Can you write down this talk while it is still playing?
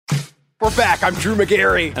We're back. I'm Drew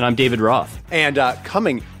McGarry. And I'm David Roth. And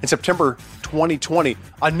coming in September 2020,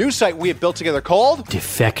 a new site we have built together called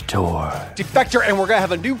Defector. And we're going to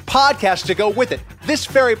have a new podcast to go with it. This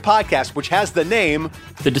very podcast, which has the name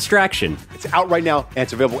The Distraction. It's out right now, and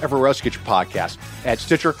it's available everywhere else you get your podcast. At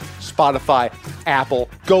Stitcher, Spotify, Apple.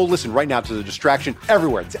 Go listen right now to The Distraction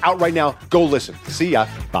everywhere. It's out right now. Go listen. See ya.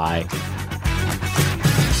 Bye.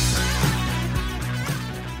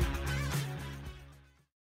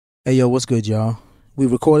 Hey, yo, what's good, y'all? We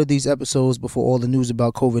recorded these episodes before all the news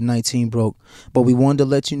about COVID-19 broke, but we wanted to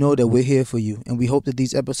let you know that we're here for you, and we hope that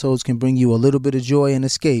these episodes can bring you a little bit of joy and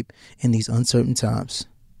escape in these uncertain times.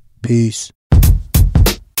 Peace.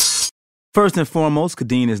 First and foremost,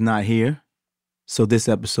 Kadeen is not here, so this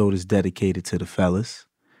episode is dedicated to the fellas.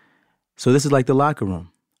 So this is like the locker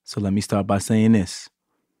room. So let me start by saying this.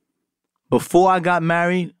 Before I got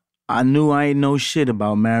married, I knew I ain't know shit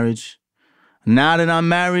about marriage. Now that I'm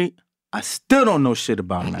married, I still don't know shit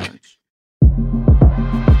about marriage.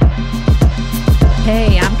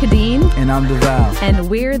 Hey, I'm Kadeen. And I'm DeVal. And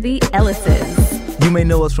we're the Ellises. You may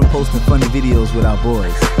know us from posting funny videos with our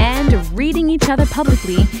boys. And reading each other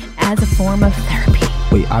publicly as a form of therapy.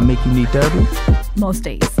 Wait, I make you need therapy? Most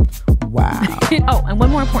days. Wow. Oh, and one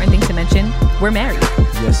more important thing to mention, we're married.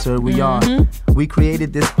 Yes, sir, we are. We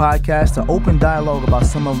created this podcast to open dialogue about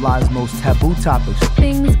some of life's most taboo topics.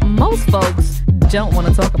 Things most folks don't want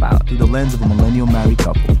to talk about. Through the lens of a millennial married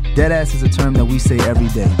couple. Deadass is a term that we say every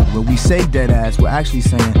day. When we say deadass, we're actually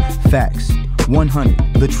saying facts.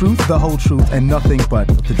 100. The truth, the whole truth, and nothing but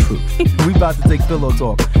the truth. We about to take pillow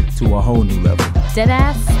talk to a whole new level.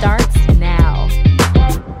 Deadass starts now.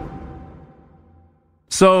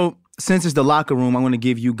 So, since it's the locker room, I'm going to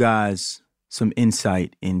give you guys some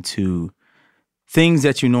insight into things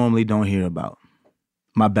that you normally don't hear about.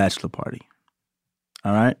 My bachelor party.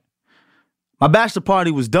 All right? My bachelor party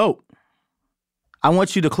was dope. I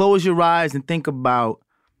want you to close your eyes and think about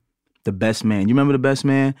the best man. You remember the best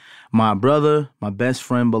man? My brother, my best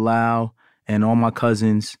friend Bilal, and all my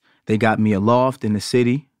cousins, they got me a loft in the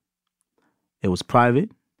city. It was private.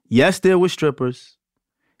 Yes, there were strippers.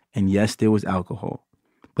 And yes, there was alcohol.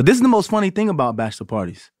 But this is the most funny thing about bachelor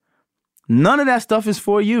parties. None of that stuff is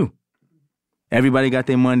for you. Everybody got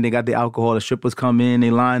their money, they got their alcohol. The strippers come in,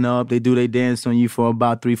 they line up, they do their dance on you for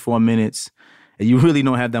about 3-4 minutes. And you really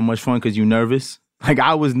don't have that much fun because you're nervous. Like,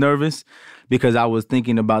 I was nervous because I was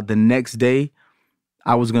thinking about the next day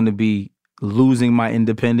I was going to be losing my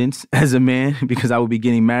independence as a man because I would be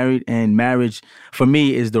getting married, and marriage for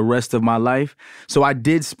me is the rest of my life. So I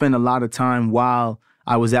did spend a lot of time while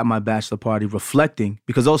I was at my bachelor party reflecting,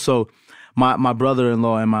 because also my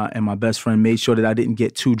brother-in-law and my best friend made sure that I didn't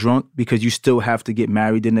get too drunk because you still have to get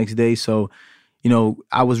married the next day. So, you know,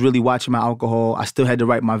 I was really watching my alcohol. I still had to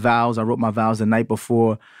write my vows. I wrote my vows the night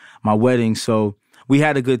before my wedding. So we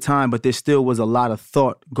had a good time, but there still was a lot of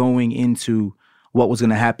thought going into what was going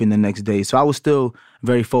to happen the next day. So I was still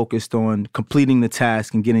very focused on completing the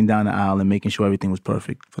task and getting down the aisle and making sure everything was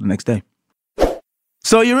perfect for the next day.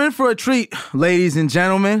 So you're in for a treat, ladies and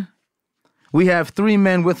gentlemen. We have 3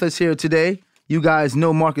 men with us here today. You guys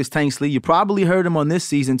know Marcus Tanksley. You probably heard him on this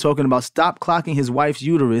season talking about stop clocking his wife's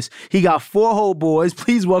uterus. He got 4 whole boys.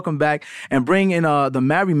 Please welcome back and bring in the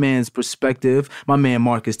married man's perspective, my man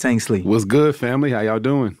Marcus Tanksley. What's good, family? How y'all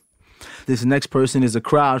doing? This next person is a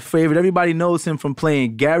crowd favorite. Everybody knows him from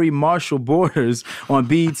playing Gary Marshall Borders on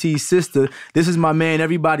BET's Sister. This is my man,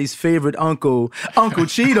 everybody's favorite uncle, Uncle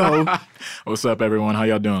Cheeto. What's up, everyone? How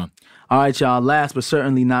y'all doing? All right, y'all. Last but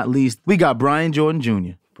certainly not least, we got Brian Jordan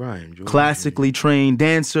Jr. Brian Jordan. Classically trained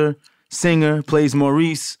dancer, singer, plays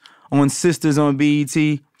Maurice on Sisters on BET.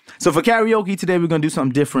 So for karaoke today, we're going to do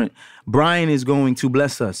something different. Brian is going to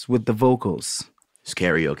bless us with the vocals. It's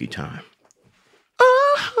karaoke time.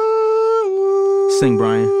 Sing,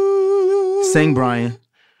 Brian. Sing, Brian.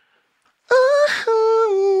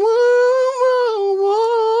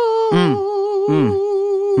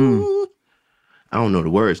 I don't know the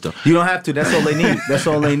words, though. You don't have to. That's all they need. That's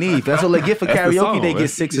all they need. That's all they get for karaoke. song, they right? get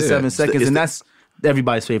 6 or 7 seconds, and that's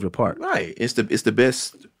everybody's favorite part. Right. It's the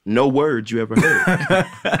best no words you ever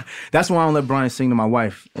heard. That's why I don't let Brian sing to my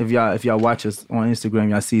wife. If y'all watch us on Instagram,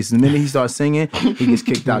 y'all see. So the minute he starts singing, he gets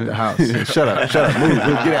kicked out the house. Shut up, move,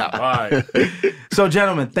 get out. All right. So,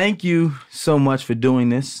 gentlemen, thank you so much for doing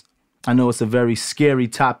this. I know it's a very scary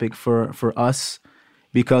topic for us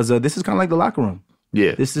because this is kind of like the locker room.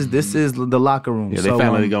 Yeah. This is the locker room. Yeah, they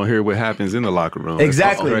finally gonna hear what happens in the locker room.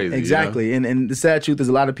 Exactly, Crazy, exactly. And the sad truth is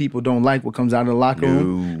a lot of people don't like what comes out of the locker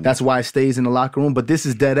room. That's why it stays in the locker room. But this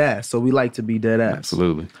is dead ass, so we like to be dead ass.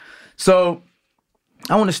 Absolutely. So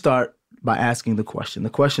I want to start by asking the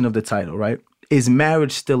question of the title, right? is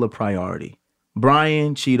marriage still a priority?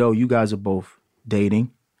 Brian, Cheeto, you guys are both dating.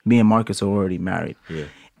 Me and Marcus are already married. Yeah.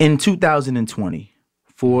 In 2020,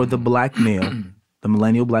 for the black male, the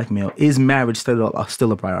millennial black male, is marriage still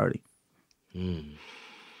a priority?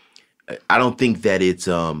 I don't think that it's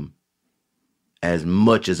as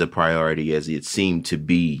much as a priority as it seemed to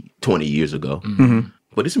be 20 years ago.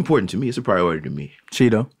 But it's important to me. It's a priority to me.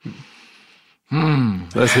 Cheeto.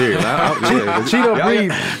 Let's hear it. Cheeto,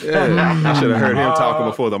 breathe. I should have heard him talking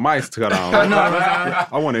before the mics cut on.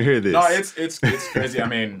 I want to hear this. No, it's crazy. I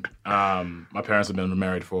mean, my parents have been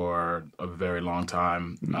married for a very long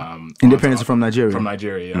time. And your parents are from Nigeria? From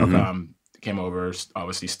Nigeria, yeah. Came over,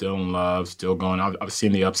 obviously still in love, still going. I've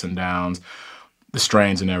seen the ups and downs, the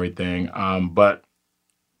strains and everything. But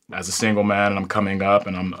as a single man, and I'm coming up,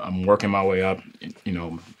 and I'm working my way up, you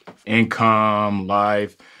know, income,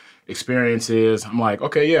 life, experiences. I'm like,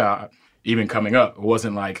 okay, yeah. Even coming up, it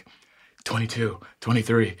wasn't like 22,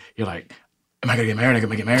 23. You're like, am I gonna get married? Am I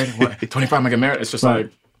gonna get married? What? 25, am I gonna get married? It's just like,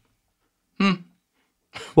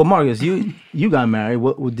 Well, Marcus, you got married.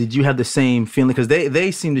 What did you have the same feeling? Because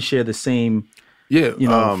they seem to share the same,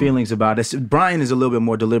 feelings about it. Brian is a little bit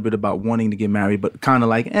more deliberate about wanting to get married, but kind of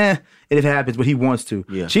like, it happens, but he wants to.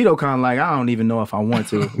 Yeah. Cheeto kind of like, I don't even know if I want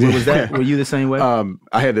to. Was that? Were you the same way?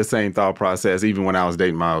 I had the same thought process. Even when I was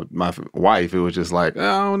dating my wife, it was just like,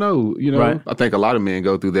 I don't know. You know, Right. I think a lot of men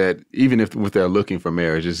go through that. Even if they're looking for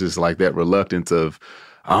marriage, it's just like that reluctance of,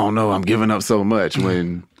 I don't know, I'm giving up so much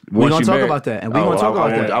when. We're going to talk about that. And we're going to talk about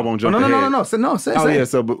that. I won't jump no. ahead. Say. Yeah.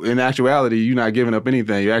 So, but in actuality, you're not giving up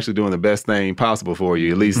anything. You're actually doing the best thing possible for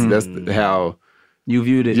you. At least that's how you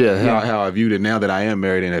viewed it. Yeah, how I viewed it now that I am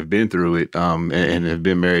married and have been through it, and have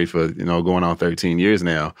been married for, going on 13 years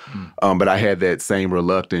now. But I had that same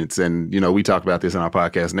reluctance. And, we talked about this in our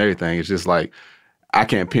podcast and everything. It's just like, I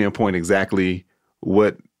can't pinpoint exactly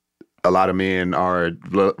what a lot of men are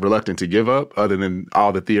reluctant to give up, other than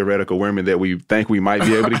all the theoretical women that we think we might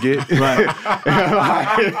be able to get. Right.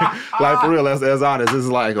 like for real, that's honest. It's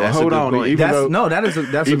like, hold on. Point. That's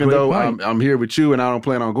a even great though point. I'm here with you and I don't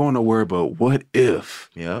plan on going nowhere, but what if?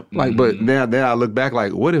 Yeah. Like, but now I look back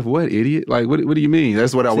like, what if? What, idiot? Like, what do you mean?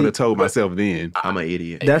 That's what I would have told myself then. I'm an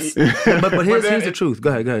idiot. That's but here's the truth. Go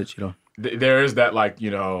ahead, Cheeto. There is that, like,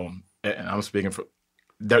 and I'm speaking for.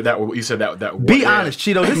 That you said that. Be honest,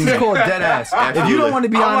 Cheeto. This is called dead ass. If you don't want to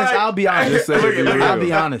be honest, I'll be honest. I'll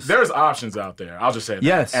be honest. There's options out there. I'll just say that.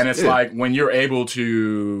 Yes. And it's like when you're able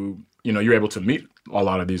to, you're able to meet a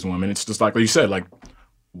lot of these women. It's just like you said, like,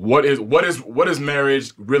 what is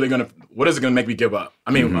marriage really gonna? What is it gonna make me give up?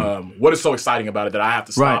 I mean, what is so exciting about it that I have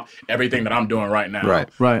to stop everything that I'm doing right now,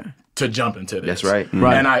 right, to jump into this? That's right.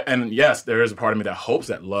 Right. And yes, there is a part of me that hopes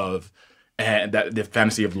that love. And that the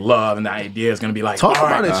fantasy of love and the idea is going to be like, talk all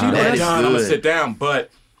about right, it, Cheeto. I'm going to sit down. But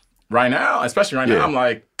right now, especially right now, I'm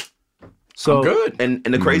like, I'm good. And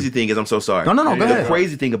the crazy thing is, I'm so sorry. No, go ahead. The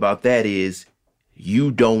crazy thing about that is you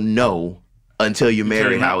don't know until you're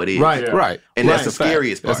married how it is. Right, Yeah. Right. And that's the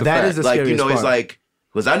scariest part. That is the like, scariest part. It's like,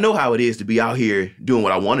 because I know how it is to be out here doing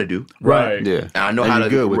what I want to do. Right. Yeah. And I know And how you're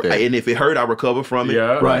to good with that. And if it hurt, I recover from it.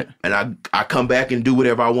 Yeah. Right. And I come back and do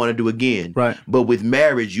whatever I want to do again. Right. But with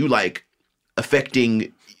marriage, you like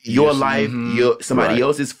affecting your life, somebody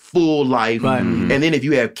else's full life. Right. And then if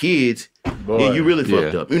you have kids, then you really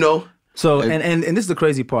fucked up, So, and this is the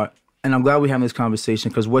crazy part, and I'm glad we're having this conversation,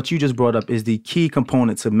 because what you just brought up is the key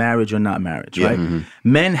component to marriage or not marriage, right?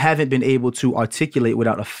 Men haven't been able to articulate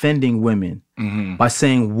without offending women by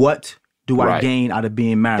saying, what do I gain out of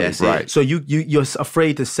being married? That's it. So you're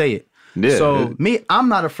afraid to say it. Yeah. So I'm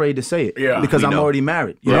not afraid to say it because I'm already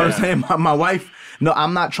married. You know what I'm saying? My wife, no,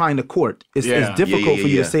 I'm not trying to court. It's difficult for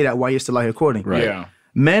you to say that while you're still out here courting. Right. Yeah.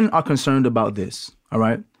 Men are concerned about this, all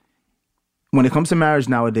right? When it comes to marriage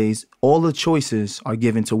nowadays, all the choices are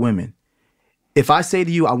given to women. If I say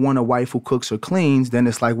to you, I want a wife who cooks or cleans, then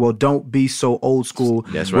it's like, well, don't be so old school.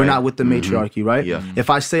 That's We're right. not with the matriarchy, right? Yeah. If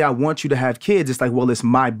I say I want you to have kids, it's like, well, it's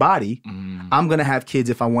my body. I'm going to have kids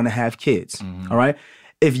if I want to have kids, all right?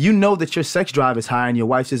 If you know that your sex drive is high and your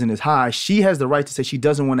wife's isn't as high, she has the right to say she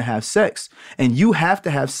doesn't want to have sex. And you have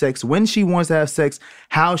to have sex when she wants to have sex,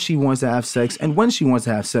 how she wants to have sex, and when she wants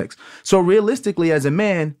to have sex. So realistically, as a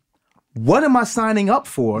man, what am I signing up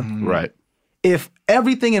for? Right. If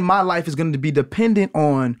everything in my life is going to be dependent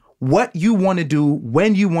on what you want to do,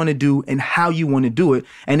 when you want to do, and how you want to do it.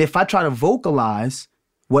 And if I try to vocalize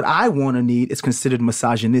what I want or need, it's considered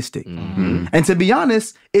misogynistic. And to be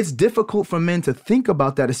honest, it's difficult for men to think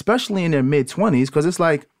about that, especially in their mid-20s, because it's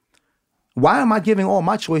like, why am I giving all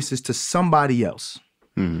my choices to somebody else?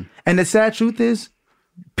 And the sad truth is,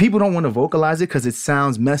 people don't want to vocalize it because it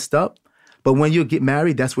sounds messed up. But when you get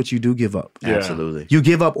married, that's what you do give up. Yeah. Absolutely. You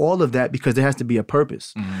give up all of that because there has to be a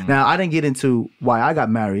purpose. Now, I didn't get into why I got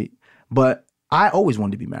married, but I always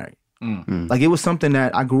wanted to be married. Like, it was something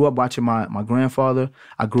that I grew up watching my grandfather.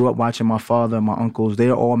 I grew up watching my father, my uncles.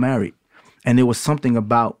 They're all married. And there was something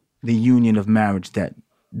about the union of marriage that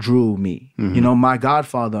drew me. You know, my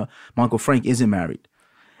godfather, my Uncle Frank, isn't married.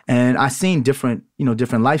 And I seen different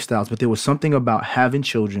lifestyles, but there was something about having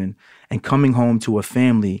children and coming home to a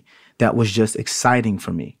family that was just exciting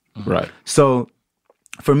for me. Right. So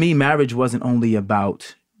for me, marriage wasn't only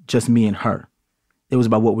about just me and her. It was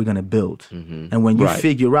about what we're going to build. And when you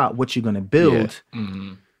figure out what you're going to build,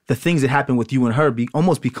 the things that happen with you and her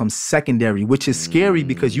almost become secondary, which is scary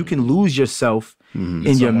because you can lose yourself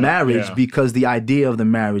in your marriage because the idea of the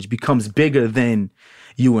marriage becomes bigger than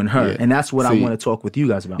you and her. And that's what I want to talk with you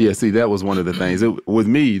guys about. Yeah, see, that was one of the things. With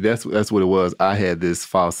me, that's what it was. I had this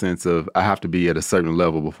false sense of I have to be at a certain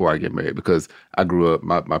level before I get married because I grew up,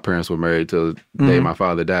 my parents were married till the day my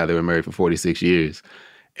father died. They were married for 46 years.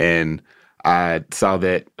 And I saw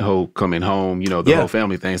that whole coming home, the whole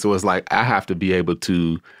family thing. So it's like I have to be able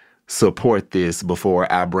to support this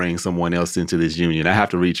before I bring someone else into this union. I have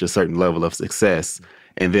to reach a certain level of success.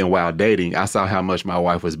 And then while dating, I saw how much my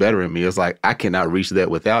wife was bettering me. It's like, I cannot reach that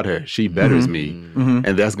without her. She betters me.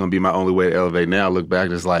 And that's going to be my only way to elevate. Now I look back,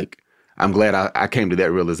 it's like, I'm glad I came to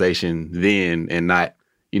that realization then and not,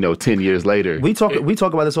 10 years later. We talk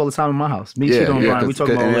about this all the time in my house. Me, Cheeto, and Brian, we talk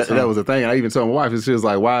about all the time. That was the thing. I even told my wife, she was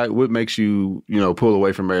like, what makes you, pull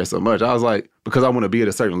away from marriage so much? I was like, because I want to be at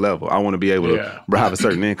a certain level. I want to be able to have a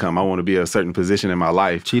certain income. I want to be at a certain position in my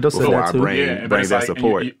life Cheeto said before that I too. bring that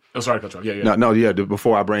support. Sorry, Coach. Yeah.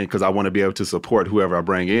 Before I bring, because I want to be able to support whoever I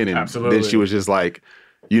bring in. And Absolutely. then she was just like,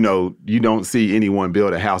 you don't see anyone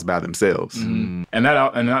build a house by themselves. And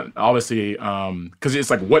that obviously, because it's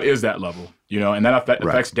like, what is that level? And that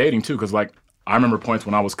affects dating too. Because like, I remember points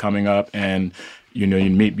when I was coming up and, you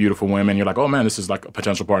meet beautiful women. You're like, oh man, this is like a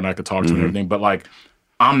potential partner I could talk to and everything. But like,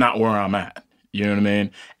 I'm not where I'm at. You know what I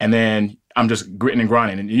mean? And then I'm just gritting and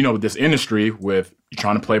grinding. And with this industry with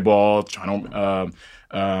trying to play ball, trying to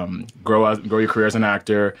grow your career as an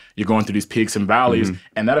actor, you're going through these peaks and valleys,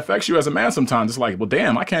 and that affects you as a man sometimes. It's like, well,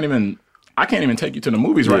 damn, I can't even take you to the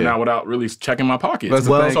movies right now without really checking my pockets.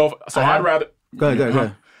 So I'd rather Go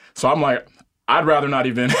ahead. So I'm like, I'd rather not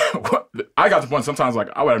even. I got to the point sometimes like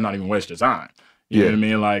I'd rather not even waste your time. You know what I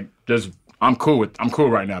mean? Like, I'm cool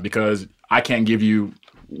right now because I can't give you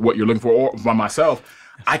what you're looking for, or by myself,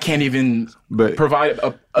 I can't even provide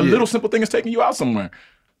a little simple thing as taking you out somewhere.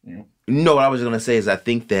 No, what I was going to say is I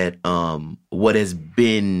think that what has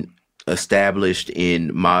been established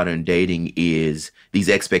in modern dating is these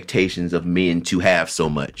expectations of men to have so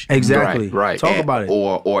much. Exactly. Right. Talk about it.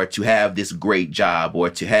 Or to have this great job, or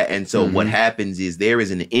to have, and so what happens is there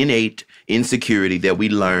is an innate insecurity that we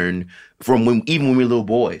learn from even when we were little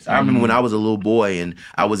boys. I remember when I was a little boy and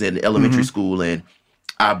I was in elementary school and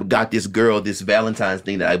I got this girl, this Valentine's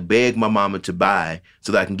thing that I begged my mama to buy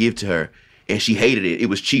so that I can give to her. And she hated it. It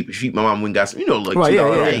was cheap. My mom went and got some, like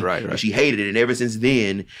 $2 thing. Right. And she hated it. And ever since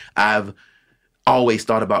then, I've always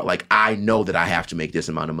thought about, like, I know that I have to make this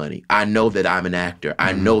amount of money. I know that I'm an actor.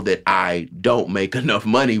 I know that I don't make enough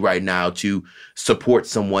money right now to support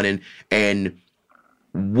someone. And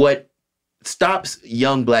what stops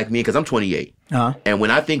young black men, because I'm 28. And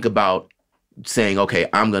when I think about saying, okay,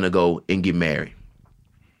 I'm going to go and get married,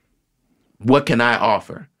 what can I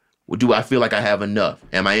offer? Do I feel like I have enough?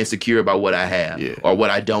 Am I insecure about what I have or what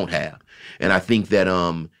I don't have? And I think that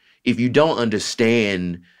if you don't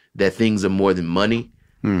understand that things are more than money,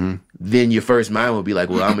 then your first mind will be like,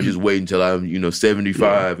 well, I'm going to just wait until I'm,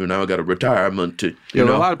 75 and I got a retirement to, a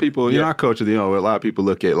lot of people, our culture, a lot of people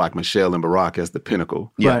look at like Michelle and Barack as the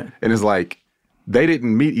pinnacle. Right. And it's like, they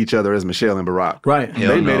didn't meet each other as Michelle and Barack. Right.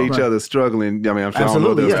 They met each other struggling. I mean, I'm sure I don't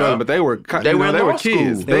know they were struggling, but they were kids. They were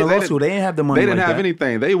in law school. They didn't have the money. They didn't like have that.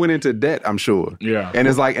 anything. They went into debt, I'm sure. Yeah. And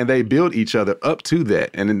it's like, and they built each other up to that.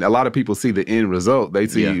 And then a lot of people see the end result. They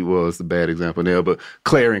see, well, it's a bad example now, but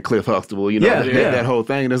Claire and Cliff Huxtable, that whole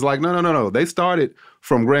thing. And it's like, no. They started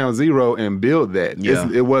from ground zero and build that. Yeah.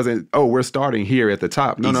 It wasn't, we're starting here at the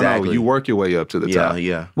top. No. You work your way up to the top.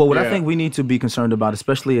 Yeah. Well, what I think we need to be concerned about,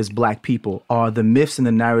 especially as black people, are the myths and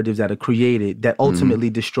the narratives that are created that ultimately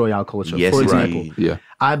destroy our culture. Yes, for example, Yeah.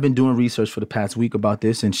 I've been doing research for the past week about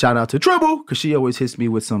this, and shout out to Tribble, because she always hits me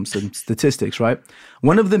with some statistics, right?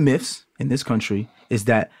 One of the myths in this country is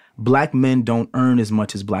that black men don't earn as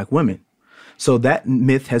much as black women. So that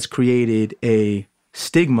myth has created a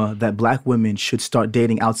stigma that black women should start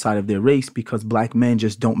dating outside of their race because black men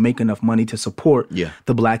just don't make enough money to support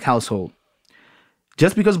the black household.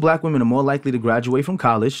 just because black women are more likely to graduate from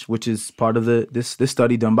college, which is part of this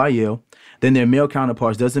study done by Yale, than their male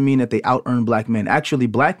counterparts doesn't mean that they out-earn black men. Actually,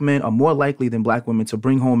 black men are more likely than black women to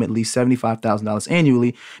bring home at least $75,000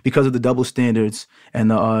 annually because of the double standards and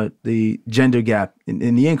the gender gap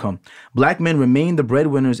in the income. Black men remain the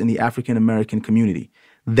breadwinners in the African-American community.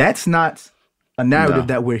 That's not a narrative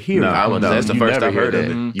that we're hearing. That's the first I've heard of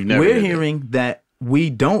it. We're hearing that we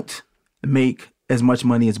don't make as much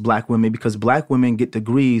money as black women because black women get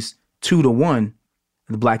degrees 2-to-1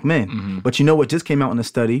 the black men. But you know what just came out in a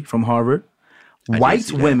study from Harvard?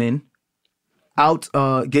 White women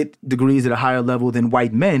get degrees at a higher level than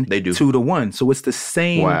white men. They do 2-to-1. So it's the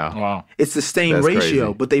same. Wow. It's the same That's ratio,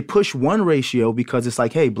 crazy. but they push one ratio because it's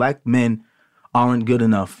like, hey, black men aren't good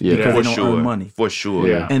enough because they don't earn money. For sure.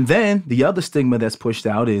 Yeah. And then the other stigma that's pushed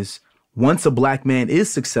out is once a black man is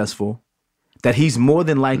successful, that he's more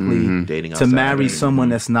than likely Dating to outside, marry someone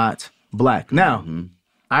that's not black. Now,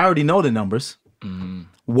 I already know the numbers.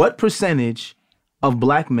 What percentage of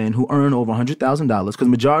black men who earn over $100,000, because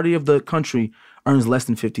majority of the country earns less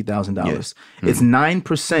than $50,000. Yes. It's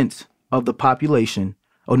 9% of the population,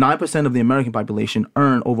 or 9% of the American population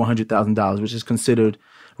earn over $100,000, which is considered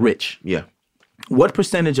rich. Yeah. What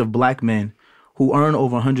percentage of black men who earn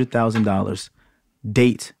over $100,000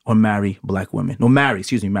 date or marry black women? No, marry,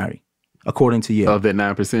 according to Yale. Of that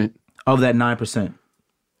 9%? Of that 9%.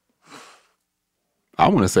 I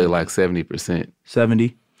want to say like 70%.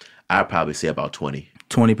 70? I'd probably say about 20.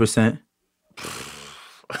 20%?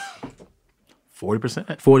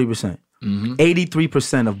 40%? 40%.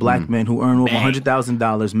 83% of black men who earn over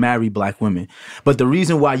 $100,000 marry black women. But the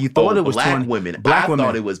reason why you thought it was black 20, women. black I women.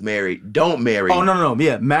 thought it was married. Don't marry. Oh, no.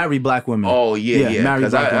 Yeah, marry black women. Oh, yeah. marry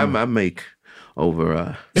Because black women. I make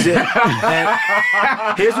over...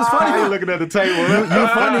 And here's what's funny. Looking at the table. You're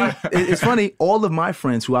funny. It's funny. All of my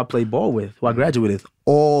friends who I played ball with, who I graduated with,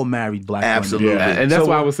 all married black Absolutely. women. And that's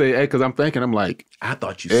why I would say, because I'm thinking, I'm like, I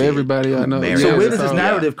thought you said everybody I know. married. So Yeah, where that's does this all-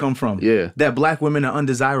 narrative come from? Yeah. That black women are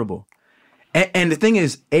undesirable. And the thing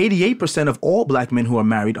is, 88% of all black men who are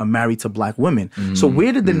married to black women. So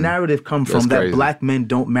where did the narrative come from That's that crazy. black men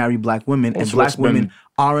don't marry black women and so black it's been- women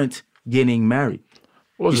aren't getting married?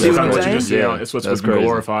 Well, see it's what I'm what you saying? just see on, Yeah, it's what's that's been crazy.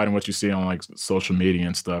 glorified and what you see on like social media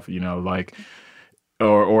and stuff, you know, like,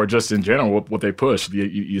 or just in general, what they push.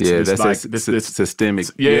 It's that's like this systemic.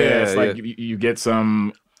 it's like you get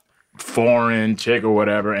some foreign chick or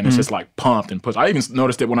whatever, and it's just like pumped and pushed. I even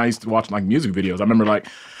noticed it when I used to watch like music videos. I remember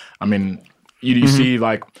you see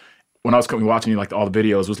like when I was watching like all the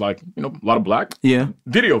videos, it was like, you know, a lot of black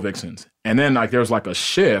video vixens, and then like there was like a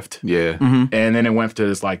shift, Yeah. and then it went to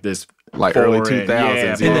this Like early foreign-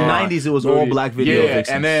 2000s. In the yeah. 90s, it was all black video vixens.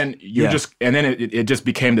 and then it just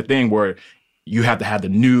became the thing where you have to have the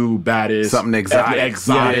new baddest, Something exotic.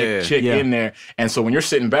 Yeah. chick Yeah. in there. And so when you're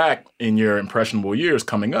sitting back in your impressionable years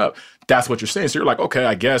coming up, that's what you're saying. So you're like, okay,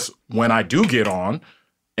 I guess when I do get on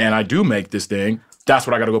and I do make this thing, that's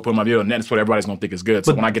what I got to go put in my video, and that's what everybody's gonna think is good.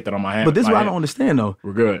 So when I get that on my hand, But this is what I don't understand, though.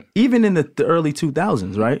 we're good. Even in the early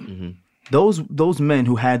 2000s, right? Those men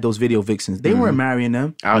who had those video vixens, they weren't marrying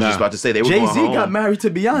them. I was just about to say they were going Jay-Z home. got married to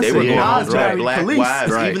Beyonce. They were going home Nas to their married black Police.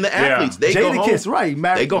 wives. Right. Even the athletes, they go home. Jadakiss, right?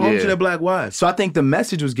 Married. They go home Yeah. to their black wives. So I think the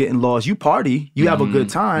message was getting lost. You party, you have a good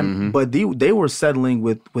time, but they were settling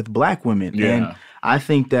with black women. Yeah. And I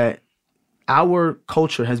think that our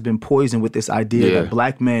culture has been poisoned with this idea Yeah. that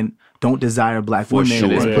black men don't desire black women,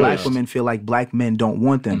 sure. and Yeah. black women feel like black men don't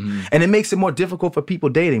want them. And it makes it more difficult for people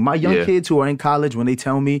dating. My young Yeah. kids who are in college, when they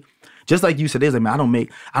tell me, just like you said, they're like, man,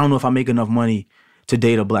 I don't know if I make enough money to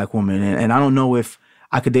date a black woman. And I don't know if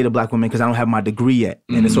I could date a black woman because I don't have my degree yet.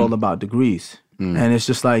 And it's all about degrees. And it's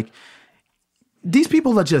just like, these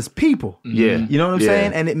people are just people. Yeah. You know what I'm Yeah.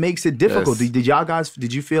 saying? And it makes it difficult. Yes.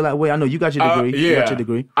 Did you feel that way? I know you got your degree. You got your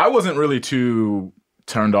degree. I wasn't really too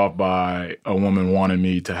turned off by a woman wanting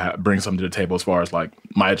me to bring something to the table as far as like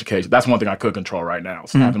my education. That's one thing I could control right now.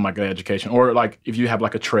 So having like an education, or like if you have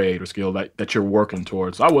like a trade or skill that you're working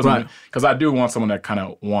towards. I wasn't, because I do want someone that kind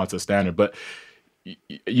of wants a standard, but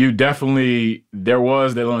you definitely, there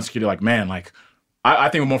was that little insecurity, like, man, like, I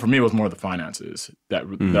think more for me, it was more the finances that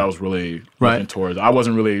I was really looking towards. I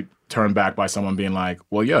wasn't really turned back by someone being like,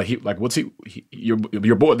 well, yeah,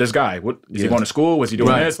 your boy, this guy, what is he going to school? Was he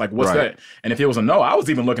doing this? Like, what's that? And if it was a no, I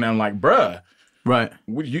was even looking at him like, bruh, Right.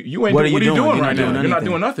 you ain't What what are you are you doing? doing You're right not doing now? You're not anything.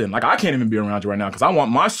 doing nothing. Like, I can't even be around you right now because I want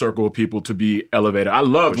my circle of people to be elevated. I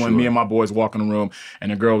loved when me and my boys walk in the room and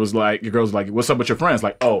your girl was like, what's up with your friends?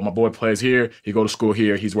 Like, oh, my boy plays here. He go to school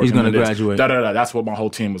here. He's working gonna on this. graduate. Da, da, da. That's what my whole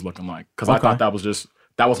team was looking like, because I thought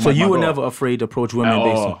that that was So you were goal. never afraid to approach women At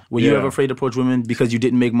based all. on, were you Yeah. ever afraid to approach women because you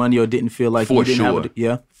didn't make money or didn't feel like you didn't have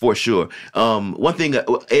yeah? For sure. One thing,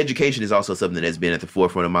 education is also something that's been at the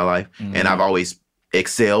forefront of my life, and I've always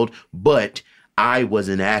excelled, but I was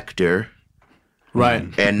an actor. Right.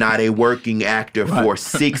 And not a working actor for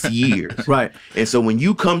 6 years. Right. And so when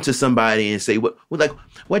you come to somebody and say, what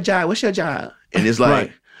job? What's your job? And it's like,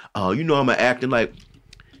 Right. oh, I'm an actor. Like,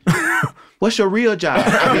 what's your real job?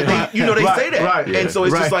 I mean, they Right, say that. right. And so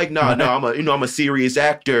it's Right. just like, no, I'm a serious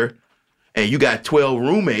actor, and you got 12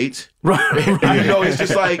 roommates. Right. And, it's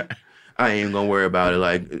just like, I ain't gonna worry about it.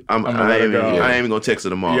 Like, I ain't even gonna text her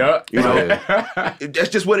tomorrow. Yeah. That's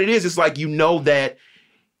just what it is. It's like, that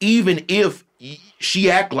even if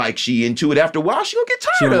she act like she into it, after a while she gonna get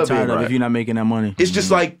She tired was of tired it. of if you're not making that money. It's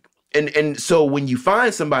just like, and so when you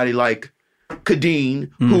find somebody like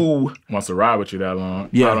Kadeen who wants to ride with you that long.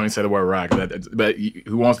 Yeah. I don't even say the word ride, but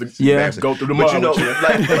who wants to go through the but mud with you.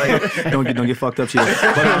 like don't get fucked up, shit. but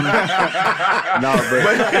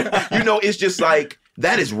it's just like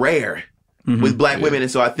that is rare with black women,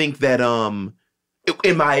 and so I think that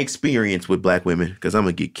in my experience with black women, because I'm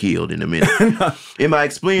gonna get killed in a minute. In my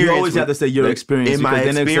experience, You always have to say your experience. In my because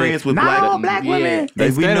then they experience say, with black women. They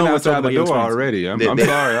If we standing know outside what's the door already. I'm sorry. They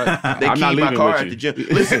I'm keep not my leaving car with at you. the gym.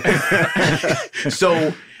 Listen,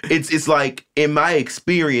 so it's like in my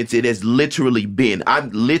experience, it has literally been.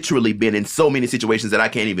 I've literally been in so many situations that I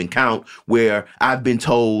can't even count where I've been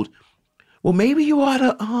told, well, maybe you ought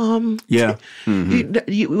to, Yeah.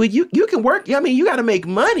 you can work. I mean, you got to make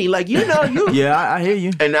money. Like, you. Yeah, I hear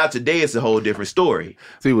you. And now today it's a whole different story.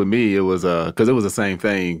 See, with me, it was because it was the same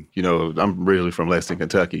thing. I'm originally from Lexington,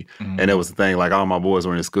 Kentucky, and it was the thing. Like all my boys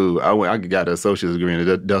were in school. I got an associate's degree in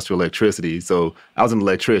industrial electricity, so I was an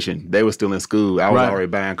electrician. They were still in school. I was already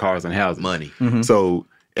buying cars and houses. Money. So,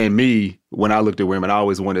 and me, when I looked at women, I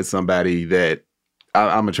always wanted somebody that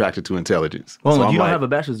I'm attracted to intelligence. Hold so on, I'm you don't like, have a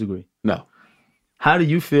bachelor's degree. No. How do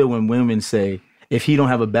you feel when women say, if he don't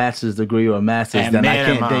have a bachelor's degree or a master's, then I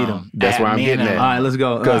can't date him? That's where I'm getting at. All right, let's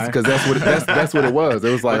go. Because that's what it was.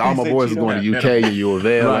 It was like all my boys was going to UK and U of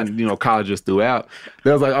L and colleges throughout.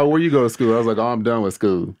 They was like, oh, where you go to school? I was like, oh, I'm done with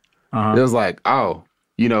school. It was like, oh,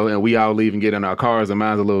 and we all leave and get in our cars and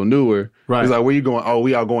mine's a little newer. Right. It's like, where you going? Oh,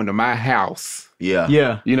 we all going to my house. Yeah.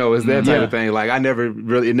 Yeah. It's that type of thing. Like it never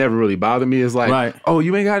really bothered me. It's like, oh,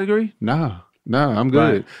 you ain't got a degree? No, I'm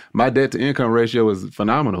good. Right. My debt to income ratio is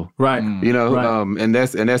phenomenal. Right. And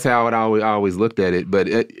that's how I always looked at it. But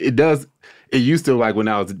it used to, like when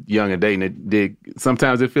I was young and dating,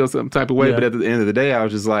 sometimes it feels some type of way. But at the end of the day, I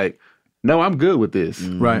was just like, no, I'm good with this.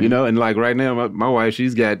 Right. And like right now, my wife,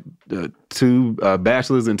 she's got 2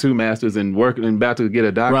 bachelors and 2 masters and working and about to get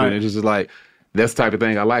a doctorate. Right. And it's just like, that's the type of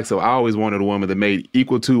thing I like. So I always wanted a woman that made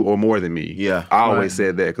equal to or more than me. Yeah. I always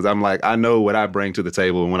said that because I'm like, I know what I bring to the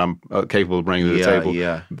table and what I'm capable of bringing to the table.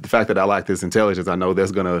 Yeah. The fact that I like this intelligence, I know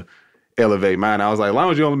that's going to elevate mine. I was like, as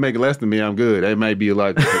long as you only make less than me, I'm good. It may be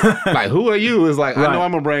like, like, who are you? It's like, I know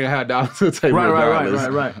I'm going to bring a hot dog to the table.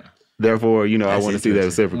 Right. Therefore, I want to see that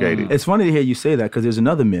reciprocated. It's funny to hear you say that because there's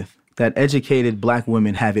another myth that educated black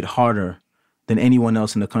women have it harder than anyone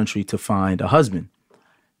else in the country to find a husband.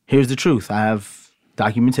 Here's the truth. I have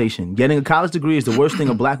documentation. Getting a college degree is the worst thing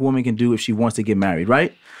a black woman can do if she wants to get married,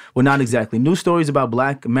 right? Well, not exactly. News stories about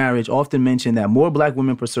black marriage often mention that more black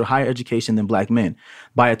women pursue higher education than black men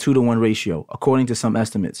by a 2-to-1 ratio, according to some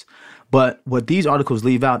estimates. But what these articles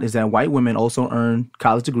leave out is that white women also earn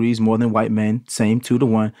college degrees more than white men, same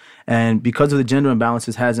 2-to-1. And because of the gender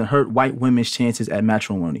imbalances, hasn't hurt white women's chances at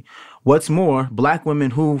matrimony. What's more, black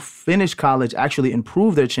women who finish college actually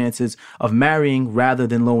improve their chances of marrying rather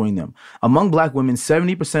than lowering them. Among black women,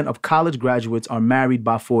 70% of college graduates are married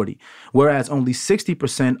by 40, whereas only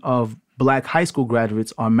 60% of black high school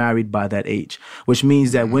graduates are married by that age, which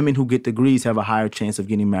means that women who get degrees have a higher chance of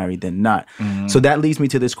getting married than not. So that leads me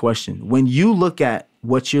to this question. When you look at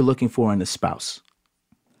what you're looking for in a spouse,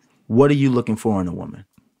 what are you looking for in a woman?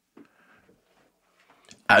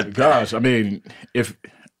 Gosh, I mean,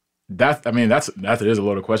 that is a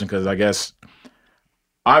loaded question because I guess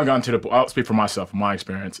I've gotten to I'll speak for myself, my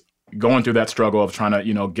experience, going through that struggle of trying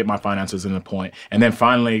to, get my finances in a point. And then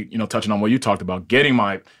finally, touching on what you talked about, getting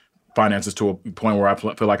my finances to a point where I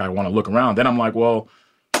feel like I want to look around. Then I'm like, well,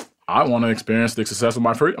 I want to experience the success of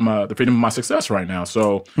the freedom of my success right now.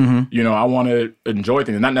 So, I want to enjoy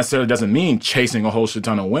things. And that necessarily doesn't mean chasing a whole shit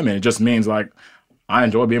ton of women. It just means like, I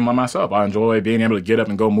enjoy being by myself. I enjoy being able to get up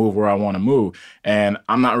and go move where I want to move. And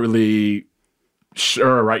I'm not really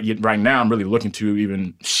sure right now I'm really looking to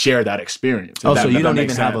even share that experience. So you don't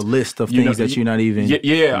even have a list of things that you're not even...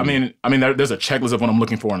 Yeah. I mean, there's a checklist of what I'm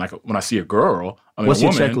looking for. And like when I see a girl, what's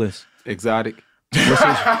your checklist? Exotic. What's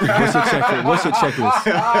your checklist? What's your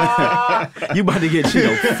checklist? You about to get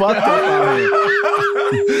Cheeto fucked up out here.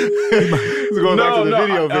 Going back to the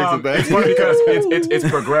video fixing thing. It's funny because it's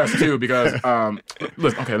progressed too. Because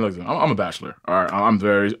listen, I'm a bachelor. All right,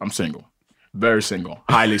 I'm single. Very single,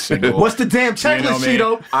 highly single. What's the damn checklist,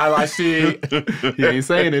 Cheeto? I see. He ain't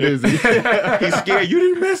saying it, is he? He's scared. You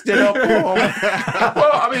didn't mess that up for him.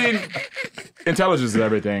 Well, I mean, intelligence is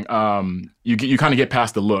everything. You kind of get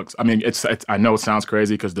past the looks. I mean, it's I know it sounds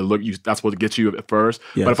crazy because the look that's what gets you at first.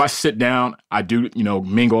 Yes. But if I sit down, I do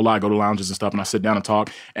mingle a lot, go to lounges and stuff, and I sit down and talk,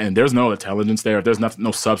 and there's no intelligence there. There's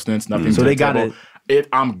no substance, nothing. So they got it.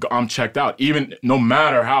 I'm checked out. Even no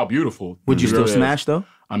matter how beautiful. Would you still smash though?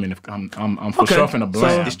 I mean, if I'm for sure finna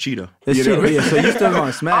blend. It's Cheeto. It's Cheeto. Yeah, so you still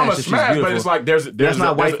gonna smash? I'm a smash, but it's like there's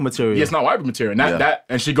not wife material. Yeah, it's not wife material. And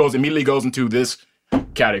and she immediately goes into this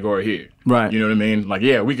category here. Right. You know what I mean? Like,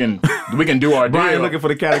 yeah, we can do our deal. Brian looking for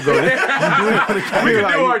the category. We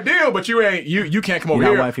can do our deal, but you can't come over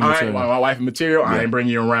here. I ain't my wife material. I ain't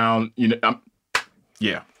bringing you around.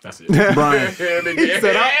 Yeah, that's it. Brian. He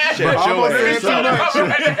said, What's your list?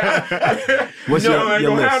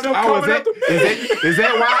 Is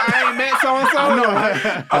that why I ain't met so-and-so? No.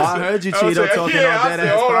 I heard you, Cheeto, talking on that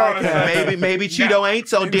ass podcast. Maybe Cheeto ain't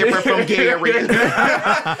so different from Gary.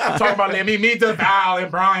 Talking about let me meet the Val and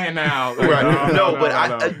Brian now. Right. No,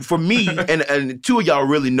 but for me, and two of y'all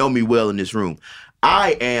really know me well in this room,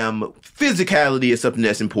 I am, physicality is something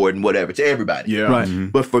that's important, whatever, to everybody. Yeah. Right. Mm-hmm.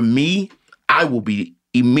 But for me, I will be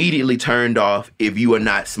immediately turned off if you are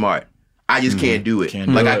not smart. I just can't do it.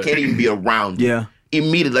 I can't even be around you. Yeah.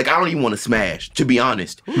 Immediately, I don't even want to smash, to be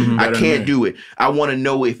honest. I can't do it. I want to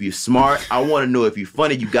know if you're smart. I want to know if you're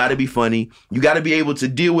funny. You got to be funny. You got to be able to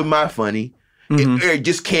deal with my funny. It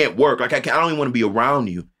just can't work. Like I don't even want to be around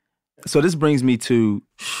you. So this brings me to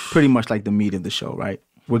pretty much like the meat of the show, right?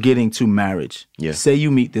 We're getting to marriage. Yeah. Say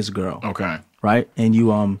you meet this girl. Okay. Right? And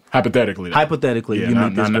you hypothetically you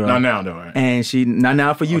meet this girl. Not now though. Right? And she not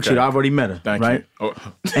now for you, Cheeto. I've already met her. Thank right? you.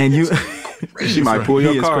 Oh. And you she might pull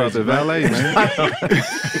your car out to valet, man.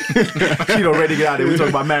 Cheeto ready to get out of there. We talking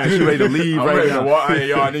about marriage. She ready to leave I'm right ready now. To walk.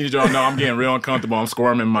 Y'all, I need y'all to know I'm getting real uncomfortable. I'm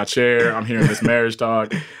squirming in my chair. I'm hearing this marriage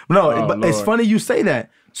talk. No, but it's funny you say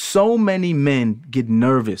that. So many men get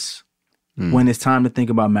nervous when it's time to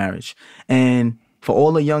think about marriage. And for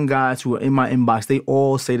all the young guys who are in my inbox, they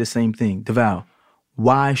all say the same thing. DeVal,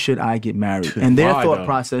 why should I get married? And their thought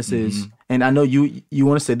process is, and I know you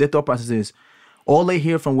want to say their thought process is, all they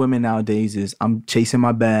hear from women nowadays is, I'm chasing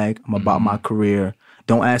my bag, I'm about my career.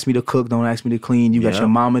 Don't ask me to cook, don't ask me to clean. You got your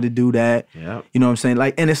mama to do that. Yep. You know what I'm saying?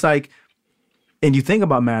 Like, and it's like, and you think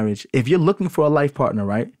about marriage, if you're looking for a life partner,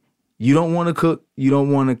 right? You don't want to cook, you don't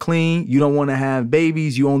want to clean, you don't want to have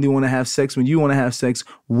babies, you only want to have sex when you want to have sex.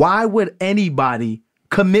 Why would anybody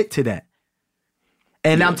commit to that?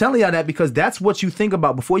 And I'm telling y'all that because that's what you think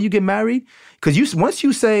about before you get married. Because once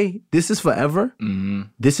you say, this is forever,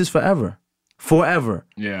 this is forever. Forever.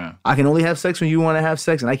 Yeah. I can only have sex when you want to have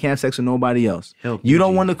sex, and I can't have sex with nobody else. You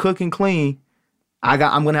don't want to cook and clean.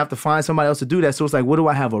 I'm going to have to find somebody else to do that. So it's like, what do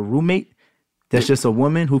I have, a roommate that's just a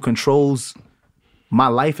woman who controls my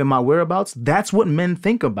life and my whereabouts? That's what men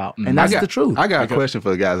think about. And that's the truth. I got a question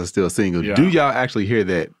for the guys that are still single. Yeah. Do y'all actually hear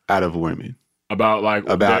that out of women? About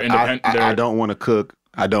I don't want to cook.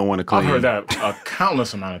 I don't want to clean. I've heard that a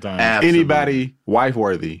countless amount of times. Absolutely. Anybody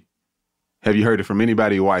wife-worthy? Have you heard it from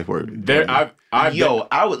anybody wife-worthy? Let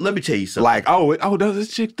me tell you something. Like, does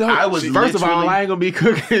this chick though? First of all, I ain't gonna be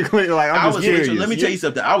cooking clean. Like, I'm just curious. Let me tell you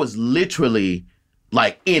something. I was literally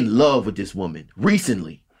like in love with this woman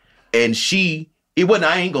recently. And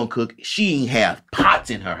I ain't gonna cook. She ain't have pots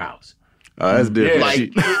in her house. That's different.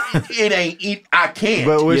 Like I can't.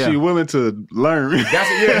 But was she willing to learn? You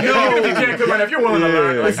can't cook right if you're willing to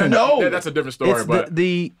learn. That's a different story. It's but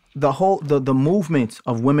the whole movement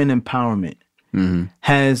of women empowerment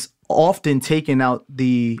has often taken out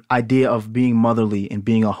the idea of being motherly and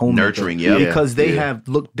being a homemaker. Nurturing, because they have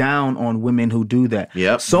looked down on women who do that.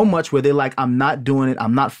 So much where they're like, I'm not doing it.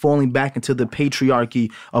 I'm not falling back into the patriarchy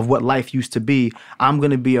of what life used to be. I'm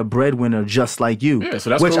going to be a breadwinner just like you. Yeah, so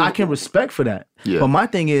that's which cool. I can respect for that. But my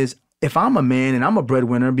thing is, if I'm a man and I'm a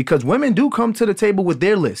breadwinner, because women do come to the table with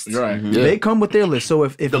their lists. Right. They come with their list. So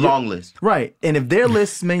if the long list. Right. And if their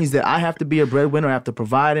list means that I have to be a breadwinner, I have to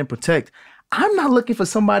provide and protect, I'm not looking for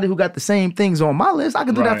somebody who got the same things on my list. I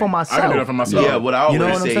can do that for myself. I can do that for myself. Yeah, what I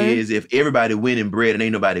always say is if everybody winning bread and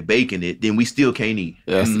ain't nobody baking it, then we still can't eat.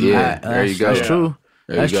 There you go. That's true.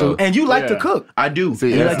 That's true. And you like to cook. I do.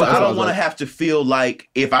 But I don't want to have to feel like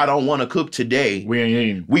if I don't want to cook today, we ain't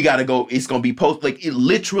eating. We got to go. It's going to be like it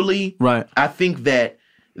literally. Right. I think that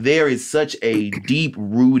there is such a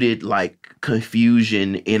deep-rooted like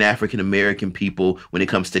confusion in African American people when it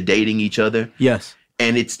comes to dating each other. Yes.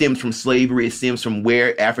 And it stems from slavery. It stems from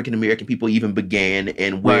where African American people even began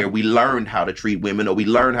and where we learned how to treat women or we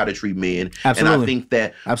learned how to treat men. Absolutely. And I think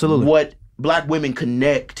that what Black women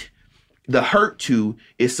connect the hurt to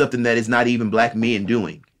is something that is not even Black men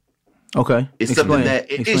doing. Okay. It's something that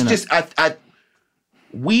it's just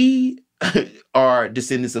we are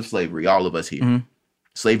descendants of slavery, all of us here. Mm-hmm.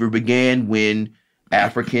 Slavery began when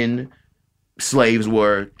African slaves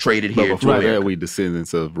were traded here to before America. that, we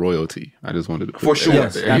descendants of royalty. I just wanted to put For that sure.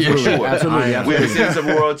 out there. Absolutely. For sure. Absolutely. We're descendants of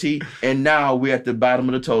royalty, and now we're at the bottom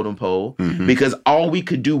of the totem pole because all we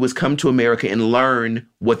could do was come to America and learn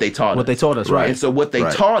what they taught us. What they taught us, right. And so what they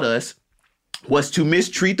taught us was to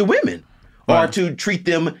mistreat the women or to treat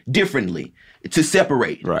them differently, to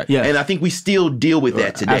separate. Right. Yes. And I think we still deal with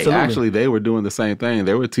that today. Absolutely. Actually, they were doing the same thing.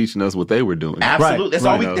 They were teaching us what they were doing. Absolutely.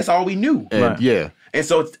 Right. That's all we knew. And yeah. And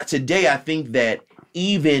so today I think that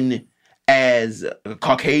even as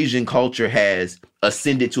Caucasian culture has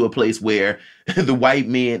ascended to a place where the white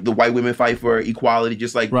women fight for equality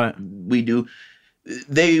just like we do,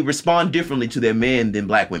 they respond differently to their men than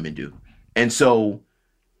Black women do. And so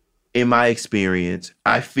in my experience,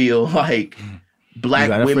 I feel like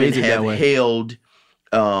Black women have held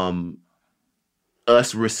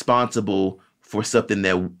us responsible for something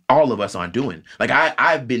that all of us aren't doing. Like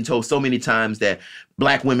I've been told so many times that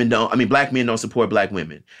Black men don't support Black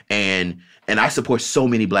women, and I support so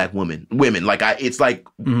many Black women. Like it's like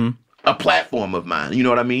a platform of mine. You know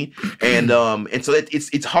what I mean? And so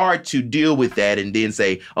it's hard to deal with that and then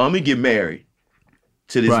say, oh, let me get married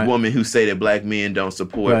to this woman who say that Black men don't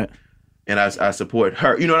support, and I support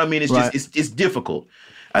her. You know what I mean? It's just it's difficult.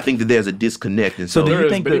 I think that there's a disconnect. And so do you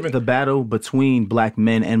think that the battle between Black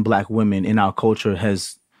men and Black women in our culture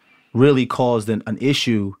has really caused an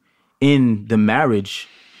issue in the marriage,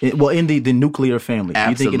 in the nuclear family?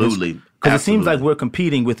 Absolutely. Because it seems like we're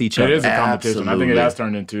competing with each other. It is a competition. Absolutely. I think it has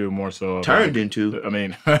turned into more so.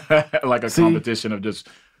 Like a competition of just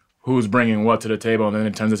who's bringing what to the table, and then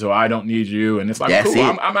it turns into I don't need you, and it's like cool.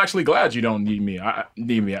 I'm actually glad you don't need me. I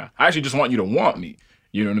actually just want you to want me.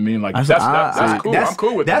 You know what I mean? Like that's cool. I'm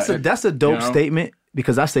cool with that. That's a dope statement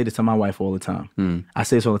because I say this to my wife all the time. I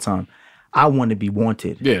say this all the time. I want to be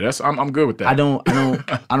wanted. Yeah, I'm good with that. I don't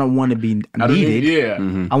want to be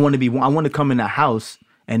needed. I want to come in the house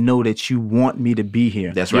and know that you want me to be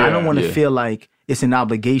here. That's right. I don't want to feel like it's an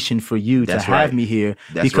obligation for you to have me here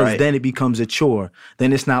because then it becomes a chore.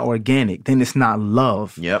 Then it's not organic. Then it's not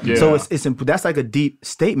love. Yep. Yeah. So that's like a deep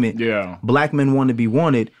statement. Yeah. Black men want to be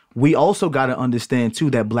wanted. We also got to understand too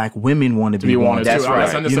that Black women want to be wanted. That's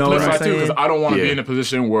right. And it's the flip side too, because I don't want to be in a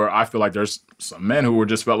position where I feel like there's some men who were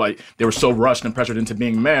just felt like they were so rushed and pressured into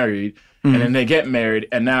being married, and then they get married,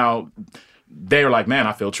 and now they're like, man,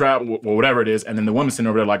 I feel trapped, or whatever it is, and then the woman's sitting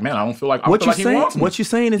over there like, man, I don't feel like he wants me. What you're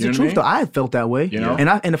saying is the truth, though. I felt that way,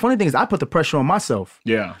 and the funny thing is, I put the pressure on myself,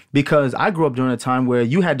 because I grew up during a time where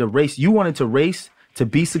you had to race. You wanted to race to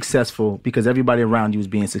be successful because everybody around you was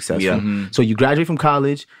being successful. Yeah. So you graduate from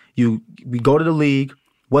college, we go to the league.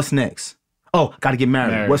 What's next? Oh, got to get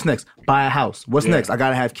married. What's next? Buy a house. What's next? I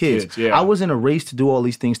got to have kids. I was in a race to do all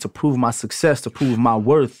these things to prove my success, to prove my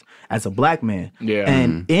worth as a Black man. Yeah.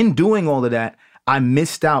 And in doing all of that, I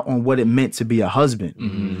missed out on what it meant to be a husband.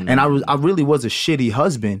 And I really was a shitty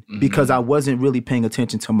husband because I wasn't really paying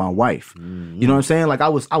attention to my wife. You know what I'm saying? Like I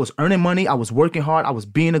was earning money, I was working hard, I was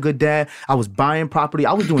being a good dad, I was buying property,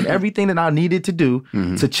 I was doing everything that I needed to do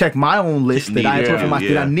to check my own list that I had put for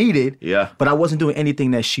myself that I needed. Yeah. But I wasn't doing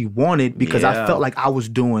anything that she wanted because I felt like I was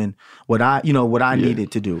doing what I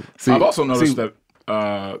needed to do. See, I've also noticed that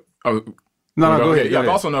go ahead. I've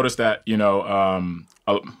also noticed that,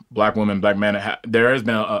 Black women, Black men, there has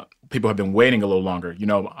been people have been waiting a little longer.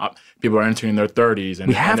 People are entering their 30s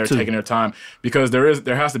and they're taking their time because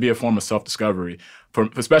there has to be a form of self-discovery,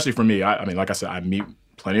 especially for me. I mean, like I said, I meet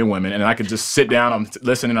plenty of women and I could just sit down, I'm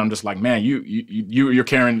listening, I'm just like, man, you're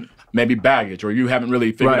carrying maybe baggage, or you haven't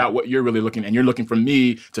really figured out what you're really looking, and you're looking for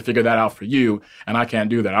me to figure that out for you, and I can't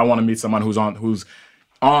do that. I want to meet someone who's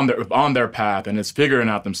on their path and is figuring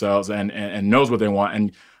out themselves and knows what they want.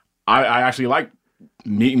 And I actually like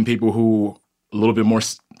meeting people who a little bit more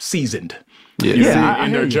seasoned in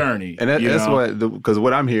their journey. And that's because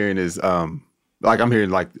what I'm hearing is I'm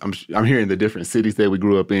hearing the different cities that we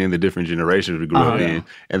grew up in, the different generations we grew up in.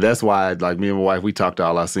 And that's why, like, me and my wife, we talk to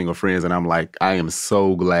all our single friends, and I'm like, I am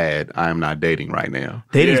so glad I am not dating right now.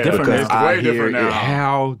 Dating's different now. It's way different now.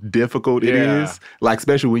 How difficult it is. Like,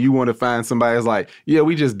 especially when you want to find somebody that's like, yeah,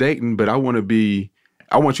 we just dating, but I want to be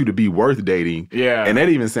I want you to be worth dating. Yeah. And that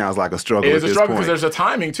even sounds like a struggle. It is at a this struggle point. because there's a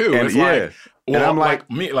timing too. And it's yeah. like, well, And I'm like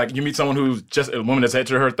me, like you meet someone who's just a woman that's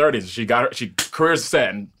into her 30s. She career's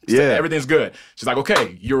set and Yeah. everything's good. She's like,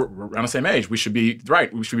 okay, you're around the same age. We should be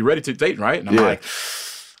ready to date, right? And I'm like,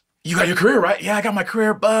 you got your career, right? Yeah, I got my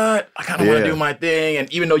career, but I kind of want to do my thing.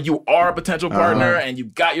 And even though you are a potential partner and you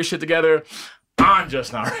got your shit together, I'm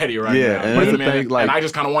just not ready right now. And that's the thing, like, and I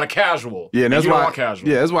just kind of want a casual. Yeah, and that's you why don't want casual.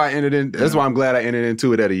 Yeah, that's why I entered in. That's why I'm glad I entered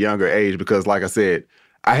into it at a younger age because, like I said,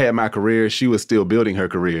 I had my career. She was still building her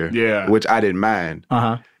career. Yeah, which I didn't mind.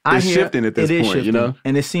 It's shifting at this point, you know.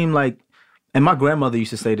 And it seemed like, and my grandmother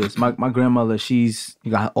used to say this. My grandmother, she's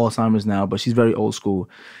got Alzheimer's now, but she's very old school.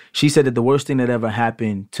 She said that the worst thing that ever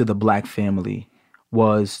happened to the black family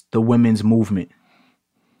was the women's movement.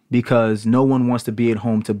 Because no one wants to be at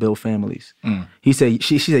home to build families. He said,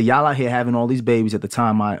 she said, y'all out here having all these babies. At the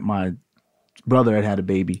time, my brother had a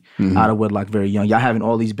baby out of wedlock very young. Y'all having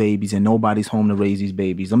all these babies and nobody's home to raise these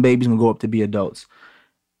babies. Them babies gonna go up to be adults.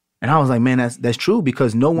 And I was like, man, that's true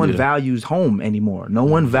because no one values home anymore. No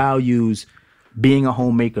one values being a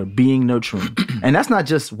homemaker, being nurturing. And that's not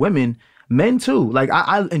just women, men too. Like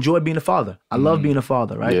I enjoy being a father. I love being a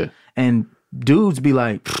father, right? Yeah. And dudes be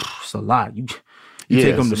like, it's a lot. You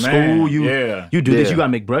take them to school. You do this. You gotta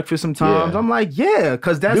make breakfast sometimes. I'm like,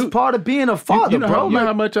 because that's part of being a father, bro. You know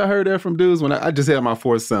how much I heard that from dudes when I just had my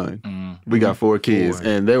fourth son. We got 4 kids,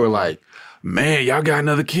 and they were like, "Man, y'all got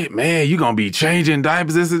another kid. Man, you gonna be changing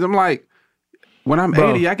diapers." I'm like, when I'm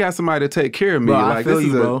 80, I got somebody to take care of me. Bro, like I feel this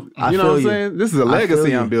you, is bro. you know what I'm saying? This is a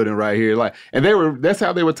legacy I'm building right here. Like, and that's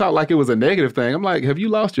how they were taught, like it was a negative thing. I'm like, have you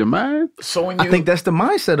lost your mind? So when I think that's the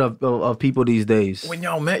mindset of people these days. When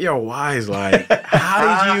y'all met your wives, like,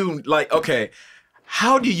 how did you like? Okay,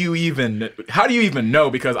 how do you even know?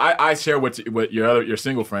 Because I share what your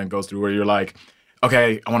single friend goes through, where you're like,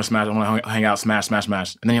 okay, I want to smash, I want to hang out, smash,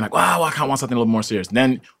 and then you're like, wow, I kind of want something a little more serious. And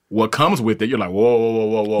then what comes with it, you're like,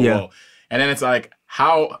 whoa. And then it's like,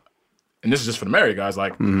 how, and this is just for the married guys,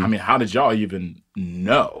 like, I mean, how did y'all even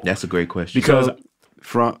know? That's a great question. Because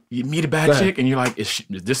from you meet a bad chick and you're like, is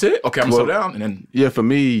this it? Okay, I'm gonna slow down. And then for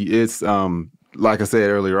me, it's like I said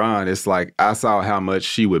earlier on, it's like I saw how much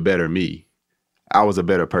she would better me. I was a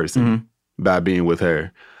better person by being with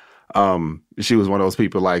her. She was one of those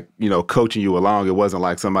people like, you know, coaching you along. It wasn't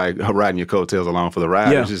like somebody riding your coatails along for the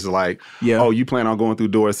ride. It was just like, oh, you plan on going through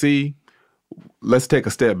door C? Let's take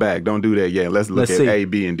a step back. Don't do that yet. Let's look at A,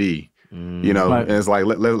 B, and D. You know, and it's like,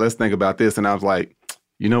 let's think about this. And I was like,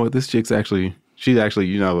 you know what? This chick's she's actually,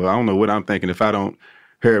 you know, I don't know what I'm thinking if I don't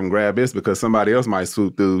hear him grab this because somebody else might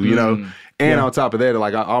swoop through, you know? And on top of that,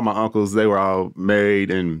 like all my uncles, they were all married.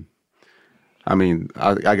 And I mean,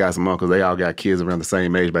 I got some uncles. They all got kids around the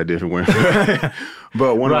same age by different women.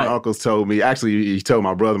 But one of my uncles told me, actually, he told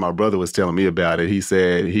my brother was telling me about it. He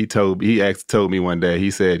said, he told me one day,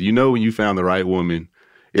 he said, you know, when you found the right woman,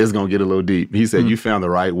 it's going to get a little deep. He said, you found the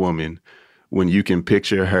right woman when you can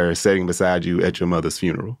picture her sitting beside you at your mother's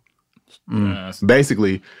funeral.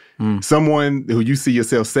 Basically, someone who you see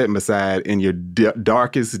yourself sitting beside in your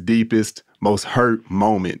darkest, deepest, most hurt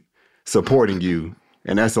moment supporting you.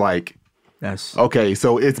 And that's like, that's okay.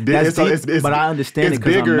 So it's big. But I understand it's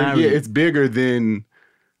bigger. It's bigger than,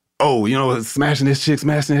 oh, you know, smashing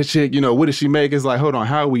that chick. You know, what does she make? It's like, hold on,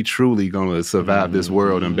 how are we truly gonna survive this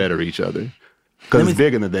world and better each other? Because it's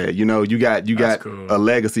bigger than that. You know, you got a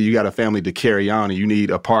legacy. You got a family to carry on, and you need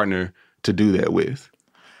a partner to do that with.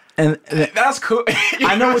 And that's cool.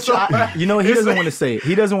 I know what he doesn't want to say it.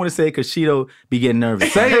 He doesn't want to say it because Cheeto be getting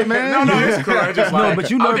nervous. Say it, man. No, it's cool. I just but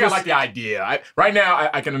you nervous. I like the idea. Right now,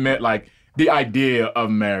 I can admit, like, the idea of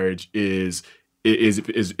marriage is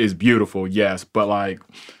beautiful, yes, but like,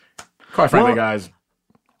 quite frankly, guys,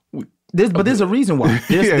 there's a reason why.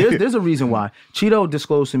 There's a reason why. Cheeto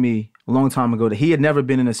disclosed to me a long time ago that he had never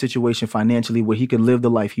been in a situation financially where he could live the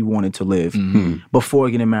life he wanted to live before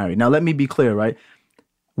getting married. Now, let me be clear, right?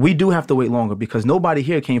 We do have to wait longer because nobody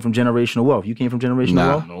here came from generational wealth. You came from generational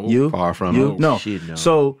wealth? No, you? Far from you? it. No. Shit, no.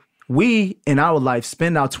 So we, in our life,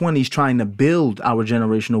 spend our 20s trying to build our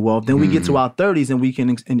generational wealth. Then we get to our 30s and we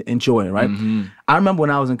can enjoy it, right? I remember when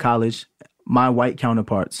I was in college, my white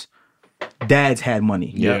counterparts, dads had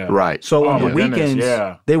money. Yeah. Right. So on the weekends,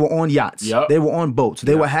 they were on yachts. Yep. They were on boats.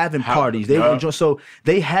 They were having parties. They were enjoying. So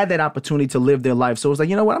they had that opportunity to live their life. So it was like,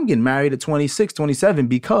 you know what? I'm getting married at 26, 27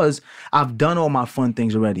 because I've done all my fun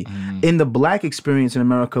things already. In the black experience in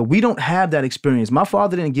America, we don't have that experience. My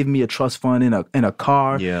father didn't give me a trust fund in a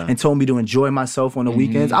car and told me to enjoy myself on the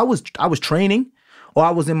weekends. I was training or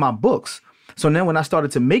I was in my books. So then when I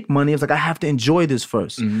started to make money, I was like, I have to enjoy this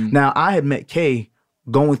first. Now, I had met Kay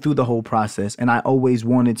going through the whole process, and I always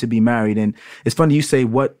wanted to be married. And it's funny you say,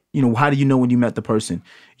 how do you know when you met the person?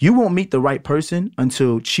 You won't meet the right person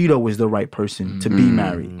until Cheeto is the right person to be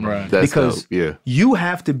married. Right. That's because dope. Yeah. you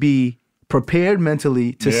have to be prepared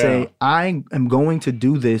mentally to say, I am going to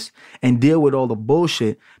do this and deal with all the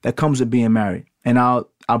bullshit that comes with being married. And I'll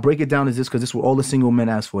break it down as this, because this is what all the single men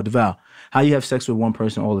ask for. DeVal, how you have sex with one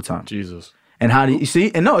person all the time? Jesus. And how do you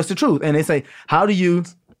see? And no, it's the truth. And they say, how do you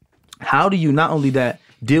not only that,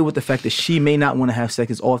 deal with the fact that she may not want to have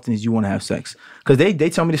sex as often as you want to have sex? Because they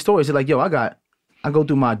tell me the stories. They're like, yo, I go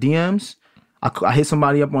through my DMs. I hit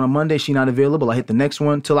somebody up on a Monday, she not available. I hit the next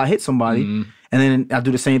one till I hit somebody. And then I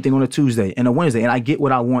do the same thing on a Tuesday and a Wednesday. And I get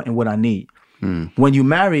what I want and what I need. When you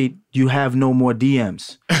married, you have no more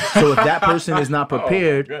DMs. So if that person is not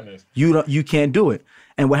prepared, you can't do it.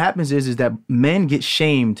 And what happens is that men get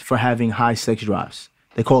shamed for having high sex drives.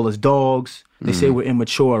 They call us dogs. They say we're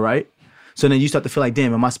immature, right? So then you start to feel like,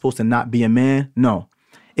 damn, am I supposed to not be a man? No.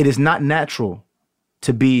 It is not natural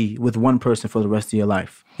to be with one person for the rest of your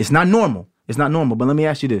life. It's not normal. It's not normal. But let me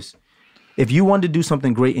ask you this. If you want to do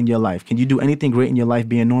something great in your life, can you do anything great in your life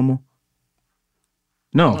being normal?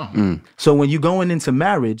 No. So when you're going into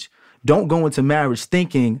marriage, don't go into marriage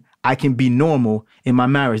thinking I can be normal in my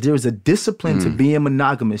marriage. There is a discipline to being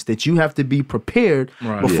monogamous that you have to be prepared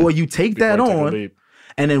before you take that on.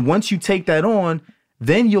 And then once you take that on,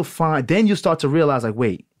 then you'll start to realize, like,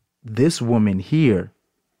 wait, this woman here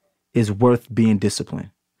is worth being disciplined.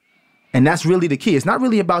 And that's really the key. It's not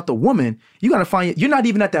really about the woman. You got to find it. You're not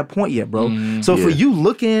even at that point yet, bro. For you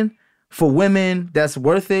looking for women that's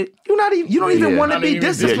worth it, you don't even want to be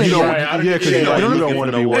disciplined. You don't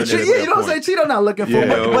want to be worth it. You don't say Cheeto not looking for,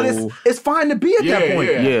 but it's fine to be at that point.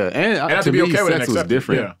 And to me, sex was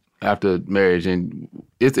different after marriage, and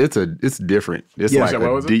it's different. It's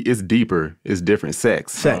it's deeper. It's different.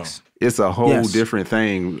 Sex. It's a whole different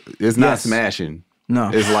thing. It's not smashing. No,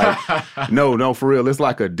 it's like no, for real. It's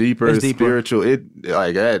like a deeper spiritual. It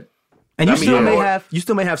like that. And you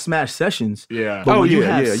still may have smash sessions. Yeah. But You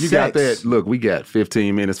got that. Look, we got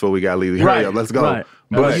 15 minutes before we got to leave. Hurry up, let's go. Right.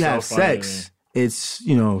 But when you have sex, it's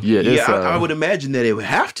I would imagine that it would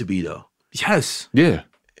have to be though. Yes. Yeah.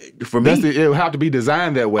 For me, it would have to be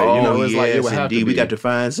designed that way. It's like it would have to be. We got to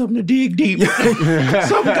find something to dig deep.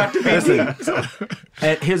 Something got to be deep.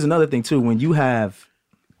 And here's another thing too. When you have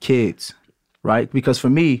kids, right? Because for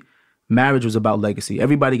me, marriage was about legacy.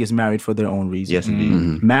 Everybody gets married for their own reason. Yes, indeed.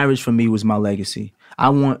 Mm-hmm. Marriage for me was my legacy. I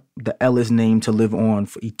want the Ellis name to live on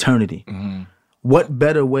for eternity. What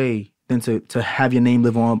better way than to have your name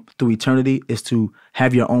live on through eternity is to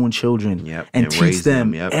have your own children and teach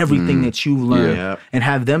them everything that you've learned and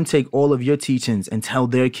have them take all of your teachings and tell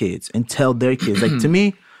their kids. Like, to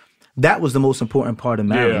me, that was the most important part of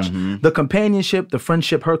marriage. The companionship, the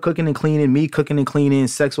friendship, her cooking and cleaning, me cooking and cleaning,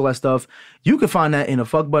 sex, all that stuff. You can find that in a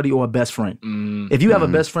fuck buddy or a best friend. If you have a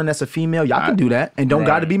best friend that's a female, y'all can do that and don't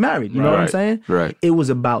got to be married. You know what I'm saying? Right. It was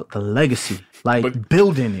about the legacy, like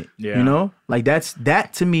building it. You know, like that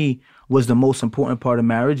to me was the most important part of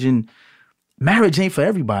marriage. And marriage ain't for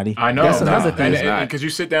everybody. I know. That's another thing. Because you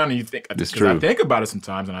sit down and you think, it's true. I think about it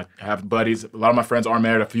sometimes, and I have buddies. A lot of my friends are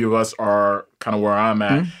married. A few of us are kind of where I'm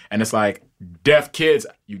at. And it's like, deaf kids,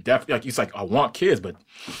 it's like, I want kids, but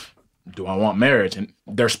do I want marriage? And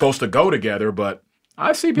they're supposed to go together, but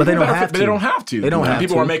I see people they don't have to. They don't have to. They don't have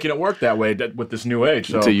people to. are making it work that way with this new age.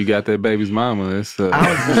 So. Until you got that baby's mama. It's, let me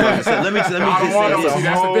just say this.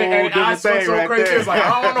 That's the thing. And that's what's so right crazy. there. It's like,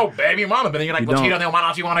 I don't know, baby mama. But then you're like, well, Cheeto, then why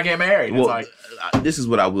don't you want to get married? Well, it's like, this is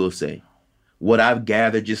what I will say. What I've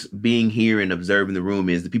gathered just being here and observing the room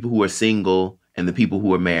is the people who are single and the people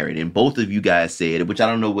who are married. And both of you guys said, which I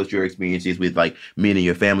don't know what your experience is with like men in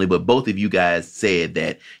your family, but both of you guys said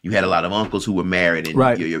that you had a lot of uncles who were married and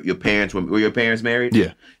your parents were your parents married?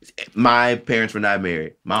 Yeah. My parents were not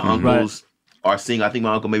married. My uncles are single. I think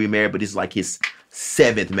my uncle may be married, but it's like his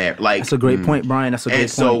 7th marriage. Like, that's a great point, Brian. That's a great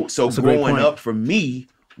point. So growing up for me,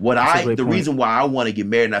 reason why I want to get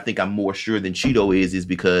married, and I think I'm more sure than Cheeto is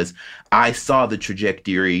because I saw the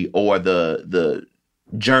trajectory or the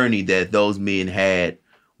journey that those men had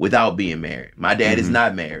without being married. My dad is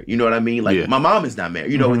not married. You know what I mean? Like my mom is not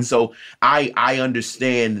married. You know, and so I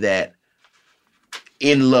understand that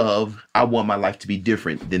in love, I want my life to be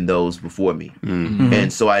different than those before me.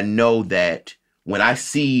 And so I know that when I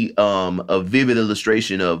see a vivid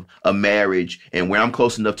illustration of a marriage and where I'm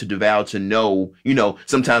close enough to DeVal to know, you know,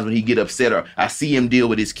 sometimes when he get upset or I see him deal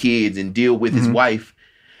with his kids and deal with his wife,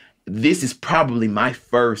 this is probably my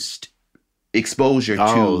first exposure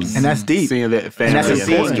to, and that's deep. Seeing that family and that's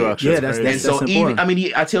important. Structure. Yeah, that's important.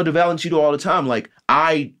 I tell DeVal and Cheeto all the time, like,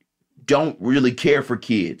 I don't really care for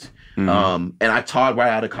kids. And I taught right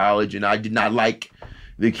out of college, and I did not like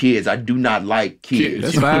the kids. I do not like kids.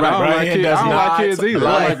 That's fine. I don't like kids. I don't like kids either.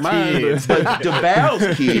 I like mine. Kids. But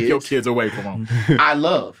DeVal's kids, keep your kids away from them. I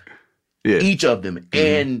love each of them,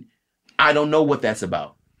 and I don't know what that's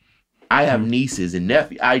about. I have nieces and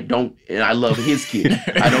nephews. And I love his kid.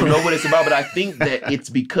 I don't know what it's about, but I think that it's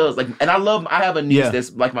because, like, and I have a niece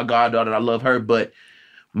that's like my goddaughter. I love her, but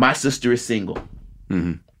my sister is single.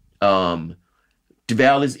 DeVal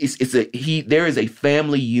there is a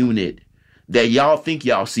family unit that y'all think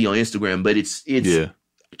y'all see on Instagram, but it's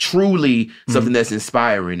truly something that's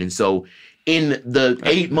inspiring. And so in the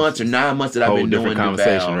 8 months or 9 months that I've been knowing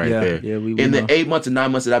conversation DeVal, right there. In the 8 months or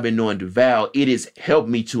 9 months that I've been knowing DeVal, it has helped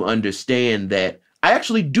me to understand that I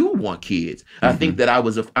actually do want kids. I think that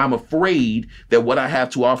I'm afraid that what I have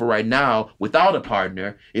to offer right now without a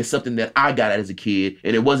partner is something that I got as a kid,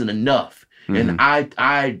 and it wasn't enough. And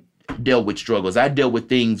I dealt with struggles. I dealt with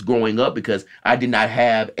things growing up because I did not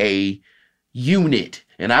have a unit.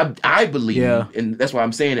 And I believe, and that's why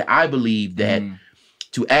I'm saying it, I believe that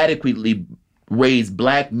to adequately raise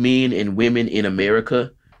black men and women in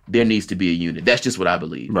America, there needs to be a unit. That's just what I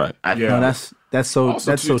believe. Right. No, that's so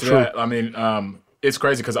true. That, I mean, it's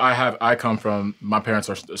crazy because I come from, my parents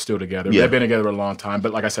are still together. They've been together a long time.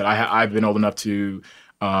 But like I said, I've been old enough to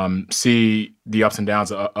see the ups and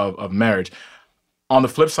downs of marriage. On the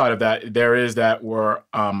flip side of that, there is that where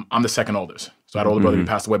I'm the second oldest. So I had an older brother who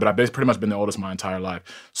passed away, but I've pretty much been the oldest my entire life.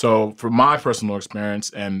 So from my personal experience,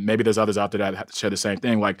 and maybe there's others out there that have to share the same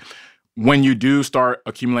thing, like when you do start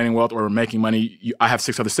accumulating wealth or making money, I have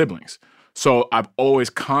 6 other siblings. So I've always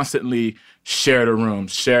constantly shared a room,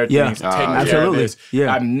 shared things, taken care of this.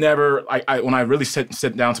 Yeah. I've never, when I really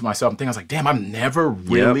sit down to myself and think, I was like, damn, I've never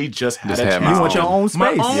really just had a chance. You want your own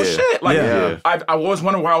space. My own shit. Like, I always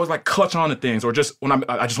wonder why I was like clutch on to things, or just when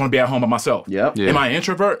I just want to be at home by myself. Am I an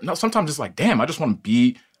introvert? No, sometimes it's like, damn, I just want to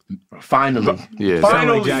be. Finally. Finally.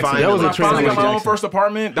 That was when I finally got my own first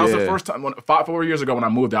apartment. That was the first time, 4 years ago when I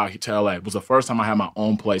moved out to LA. It was the first time I had my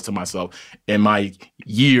own place to myself in my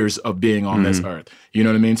years of being on this earth. You know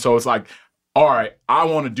what I mean? So it's like, all right, I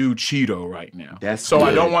want to do Cheeto right now.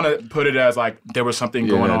 I don't want to put it as like there was something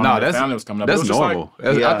going on. No, the family was coming up. That's normal.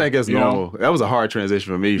 I think that's normal. That was a hard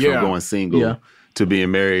transition for me from going single to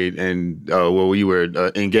being married. And we were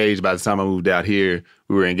engaged by the time I moved out here.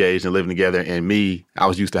 We were engaged and living together. And I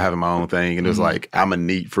was used to having my own thing. And it was like, I'm a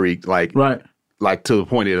neat freak. Like to the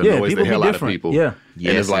point it annoys the hell out of people. And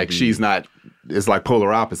it's like, she's not, it's like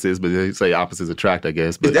polar opposites, but they say opposites attract, I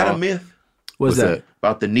guess. But is that a myth? What's that?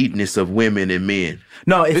 About the neatness of women and men.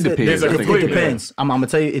 No, it depends. It depends. I'm going to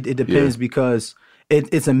tell you, it depends because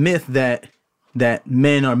it's a myth that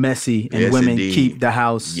men are messy and women keep the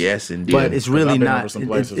house. Yes, indeed. But it's really not.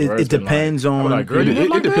 It depends on. Like, girl,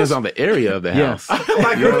 it depends on the area of the house. I've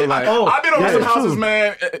been over some houses,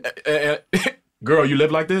 man. Girl, you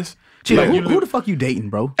live like this? Like, who the fuck you dating,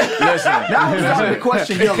 bro? Listen. Now I'm starting to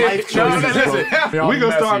question your life choices. We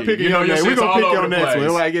gonna start picking your name. We gonna pick your next one.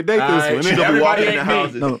 Like, date this one. Everybody in the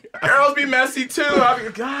house. Girls be messy too.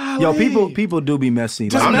 Yo, people do be messy.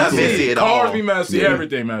 I'm not messy at all. Cars be messy.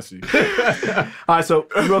 Everything messy. All right, so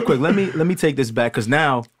real quick, let me take this back because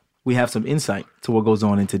now we have some insight to what goes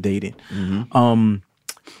on into dating.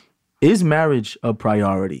 Is marriage a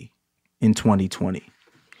priority in 2020?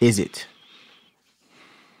 Is it?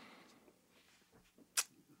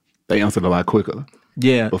 They answered a lot quicker.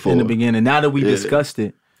 Yeah, before. In the beginning. Now that we discussed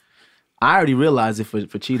it, I already realized it for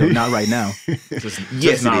Cheeto, not right now.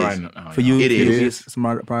 Yes, not it is. Right now. For you, it is. It's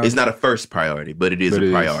not a first priority, but it is a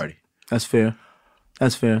priority. That's fair.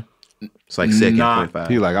 It's like second, 0.5.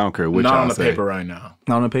 He like, I don't care what not y'all on the say. paper right now.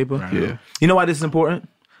 Not on the paper? Right now. You know why this is important?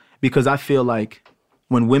 Because I feel like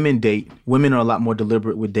when women date, women are a lot more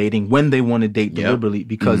deliberate with dating when they want to date deliberately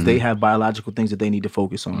because they have biological things that they need to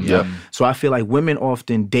focus on. Yep. So I feel like women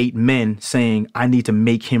often date men saying, I need to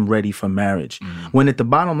make him ready for marriage. When at the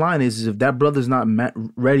bottom line is if that brother's not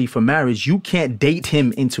ready for marriage, you can't date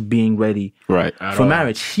him into being ready for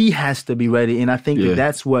marriage. He has to be ready. And I think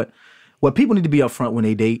that's what people need to be upfront when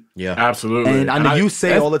they date. Yeah, absolutely. And I know you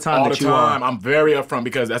say all the time that you are. I'm very upfront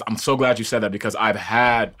because I'm so glad you said that because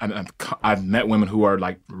I've met women who are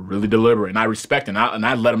like really deliberate and I respect and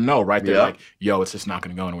I let them know right there like, yo, it's just not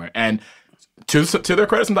going to go anywhere. And to their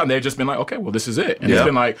credit, sometimes they've just been like, okay, well, this is it. And it's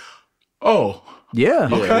been like, oh. Yeah.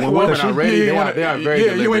 Okay. When women are ready, they are very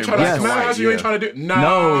deliberate. You ain't trying to smash. You ain't trying to do.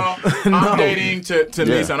 No. I'm dating to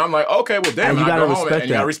me, and I'm like, okay, well, damn. And you gotta respect that.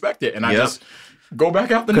 And I respect it. And I just. go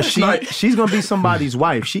back out the next night. She's gonna be somebody's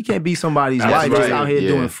wife. She can't be somebody's wife just out here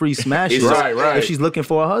doing free smashes. Right. If she's looking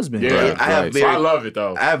for a husband. Yeah, I love it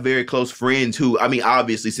though. I have very close friends who, I mean,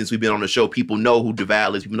 obviously since we've been on the show, people know who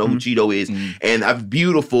Duval is, people know who Cheeto is, and I have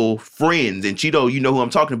beautiful friends. And Cheeto, you know who I'm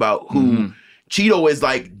talking about, who Cheeto is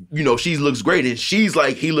like, you know, she looks great, and she's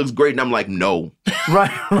like, he looks great, and I'm like, no.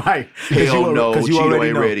 Right. Hell no, Cheeto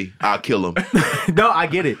ain't ready. I'll kill him. No, I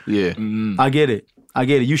get it. Yeah. I get it.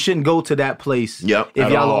 You shouldn't go to that place if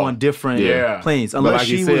y'all are on different planes. Unless but like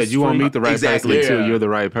you said, you won't meet the right person until you're the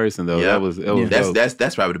right person, though.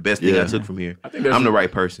 That's probably the best thing I took from here. I think I'm the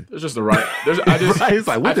right person. There's just the right. It's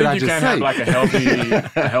like, what did I just say? Have like a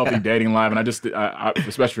healthy dating life, and I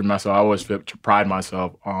especially for myself, I always pride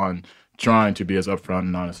myself on trying to be as upfront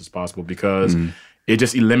and honest as possible because it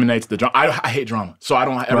just eliminates the drama. I hate drama, so I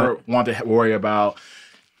don't ever want to worry about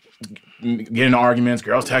getting into arguments,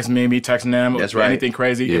 girls texting me texting them, anything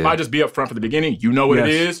crazy. Yeah. If I just be upfront from the beginning, you know what it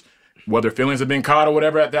is, whether feelings have been caught or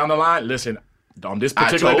whatever down the line, listen, on this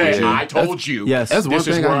particular day, I told you. Yes. That's one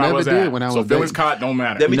thing I never did when I was So feelings caught don't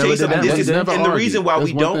matter. Let me tell you something. And the reason why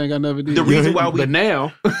we don't. The reason why we. But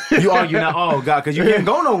now. You argue now, oh, God, because you can't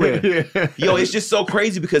go nowhere. Yo, it's just so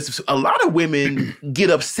crazy because a lot of women get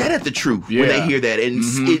upset at the truth when they hear that. And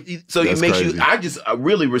it makes you. I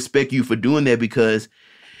really respect you for doing that because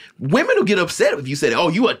women will get upset if you say, "Oh,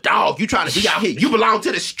 you a dog. You trying to be out here. You belong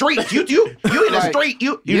to the streets. You in the street.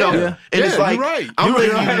 You know." And it's like, I'm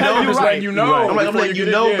letting you know. I'm letting you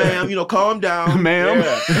know, ma'am. You know, calm down, ma'am.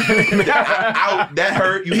 That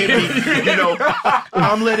hurt. You hit me. You know,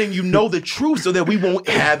 I'm letting you know the truth so that we won't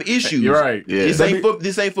have issues. You're right. Yeah. This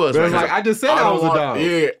ain't for us. Right? Like I just said, I was a dog.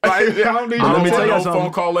 Yeah. I don't need no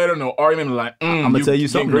phone call later, no argument. Like, I'm gonna tell you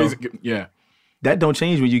something. Yeah. That don't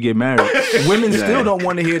change when you get married. Women still don't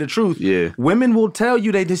want to hear the truth. Yeah. Women will tell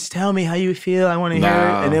you, they just tell me how you feel. I want to hear it.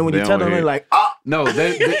 And then when you tell them, they're like, oh. No,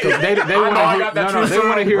 they want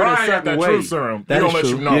to hear it a certain way. They don't let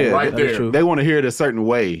you know right there. They want to hear it a certain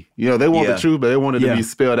way. You know, they want the truth, but they want it to be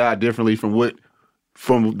spelled out differently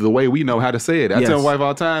from the way we know how to say it. I tell my wife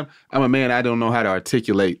all the time, I'm a man, I don't know how to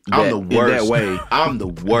articulate that in that way. I'm the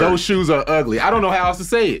worst. Those shoes are ugly. I don't know how else to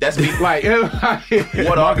say it. That's me. Like,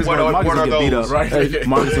 what are those? Right?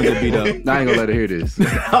 Marcus will get beat up. I ain't gonna let her hear this.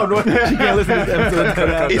 Oh, no, she can't listen to this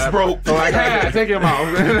episode. It's broke. Like, take him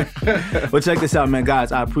out. Well, check this out, man.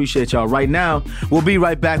 Guys, I appreciate y'all. Right now, we'll be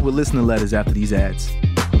right back with listener letters after these ads.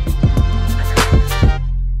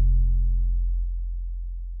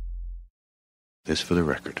 This for the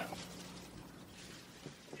record.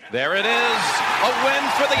 There it is, a win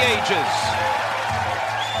for the ages.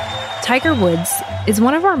 Tiger Woods is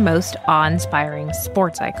one of our most awe-inspiring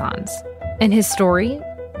sports icons. And his story,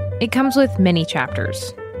 it comes with many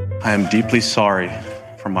chapters. I am deeply sorry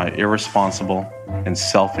for my irresponsible and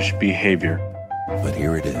selfish behavior. But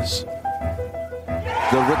here it is.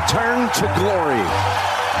 The return to glory.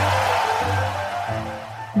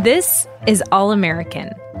 This is All American,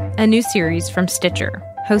 a new series from Stitcher,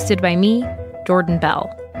 hosted by me, Jordan Bell.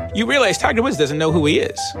 You realize Tiger Woods doesn't know who he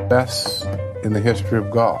is. Best in the history of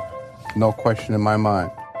golf. No question in my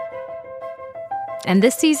mind. And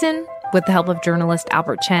this season, with the help of journalist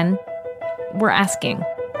Albert Chen, we're asking,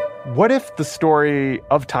 what if the story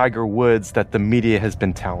of Tiger Woods that the media has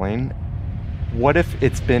been telling, what if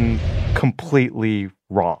it's been completely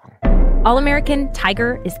wrong? All American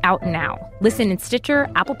Tiger is out now. Listen in Stitcher,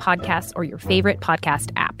 Apple Podcasts, or your favorite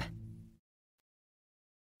podcast app.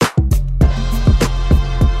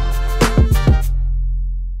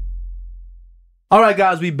 All right,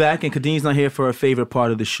 guys, we back, and Kadeen's not here for her favorite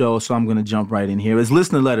part of the show, so I'm going to jump right in here. It's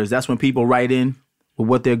listener letters. That's when people write in with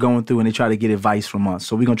what they're going through, and they try to get advice from us.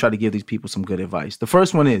 So we're going to try to give these people some good advice. The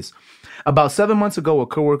first one is, about 7 months ago, a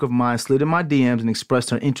coworker of mine slid in my DMs and expressed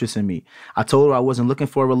her interest in me. I told her I wasn't looking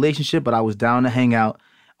for a relationship, but I was down to hang out.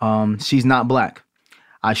 She's not black.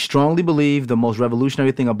 I strongly believe the most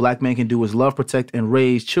revolutionary thing a black man can do is love, protect, and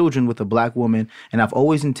raise children with a black woman, and I've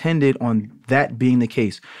always intended on that being the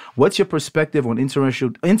case. What's your perspective on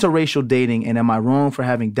interracial dating, and am I wrong for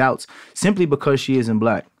having doubts simply because she isn't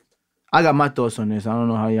black? I got my thoughts on this. I don't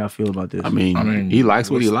know how y'all feel about this. I mean he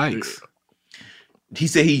likes what he likes. He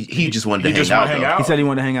said he just wanted to hang out. He said he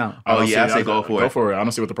wanted to hang out. Oh, yeah, I say go for it. Go for it. I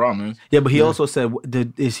don't see what the problem is. Yeah, but he also said,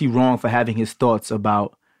 is he wrong for having his thoughts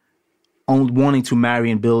about wanting to marry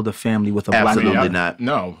and build a family with a black woman? Absolutely not.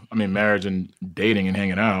 No. I mean, marriage and dating and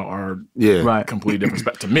hanging out are right. completely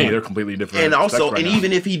different. To me, they're completely different. And also, and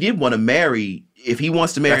even if he did want to marry, if he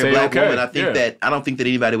wants to marry That's a black okay. woman, I don't think that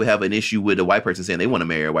anybody would have an issue with a white person saying they want to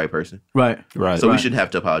marry a white person. Right. So we shouldn't have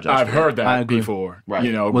to apologize. I've for heard I that agree. before. Right.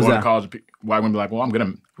 You know, What's going that? to college, white women be like, well,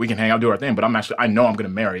 we can hang out, do our thing, but I know I'm going to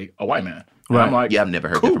marry a white man. And Right. I'm like, Yeah, I've never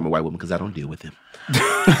heard that from a white woman because I don't deal with them.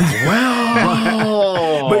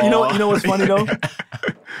 But you know what's funny though?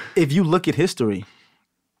 If you look at history,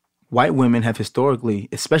 white women have historically,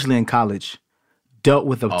 especially in college, dealt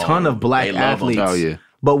with a ton of black they love 'em. athletes. Oh, yeah.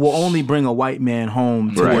 But will only bring a white man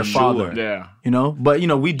home to Right. their Sure. father. Yeah. You know? But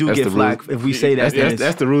we do That's get the flack rules. if we say that.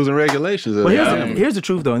 That's the rules and regulations. Of But it. here's the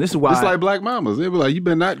truth though, and this is why It's like black mamas. They be like, you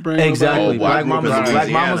better not bring exactly. nobody. Black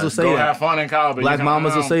mamas will say Go that. have fun in college. but Black you come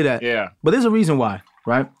mamas will home. say that. Yeah. But there's a reason why,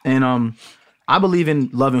 right? And I believe in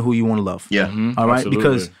loving who you want to love. Yeah. All right? Absolutely.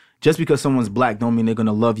 Because just because someone's black don't mean they're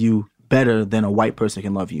gonna love you better than a white person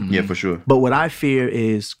can love you. Yeah, for sure. But what I fear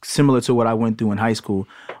is similar to what I went through in high school.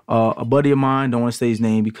 A buddy of mine, don't want to say his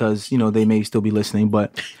name because, they may still be listening,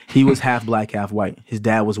 but he was half black, half white. His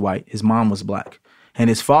dad was white. His mom was black. And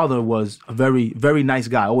his father was a very, very nice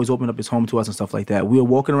guy, always opened up his home to us and stuff like that. We were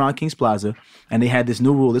walking around Kings Plaza, and they had this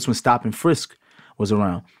new rule. This when Stop and Frisk was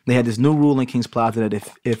around. They had this new rule in Kings Plaza that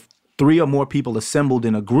if 3 or more people assembled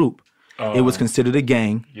in a group, it was considered a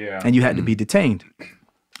gang, and you had to be detained.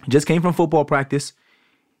 Just came from football practice.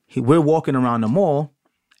 We're walking around the mall,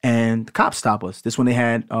 and the cops stop us. This when they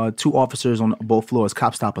had 2 officers on both floors.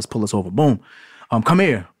 Cops stop us, pull us over. Boom. Come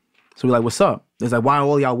here. So we're like, what's up? It's like, why are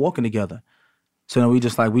all y'all walking together? So then we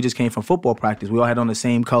just came from football practice. We all had on the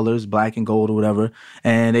same colors, black and gold or whatever.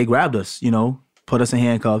 And they grabbed us, put us in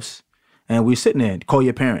handcuffs. And we were sitting there, call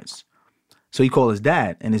your parents. So he called his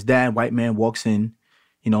dad. And his dad, white man, walks in,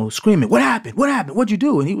 screaming, what happened? What happened? What'd you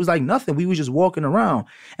do? And he was like, nothing. We were just walking around.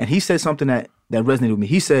 And he said something that resonated with me.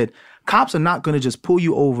 He said, cops are not going to just pull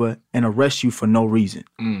you over and arrest you for no reason.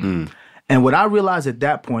 Mm. And what I realized at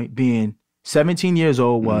that point, being 17 years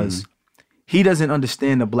old, was he doesn't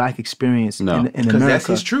understand the black experience in America. That's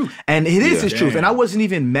his truth. And it is his truth. And I wasn't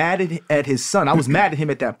even mad at his son. I was mad at him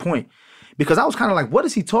at that point because I was kind of like, what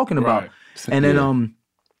is he talking about? Right. And then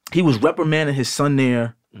he was reprimanding his son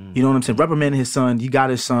there. You know what I'm saying? Reprimanding his son. He got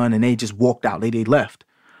his son and they just walked out. They left.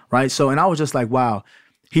 Right? So, and I was just like, wow,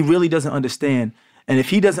 he really doesn't understand. And if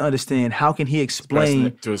he doesn't understand, how can he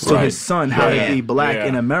explain to his son how to be black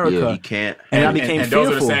in America? Yeah, he can't. And I became and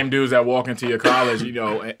fearful. those are the same dudes that walk into your college,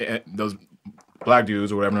 and those black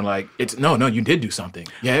dudes or whatever, and they're like, it's no, you did do something.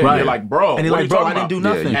 Yeah, Right. You're like, bro. And he's what like, are you bro, talking I didn't about? do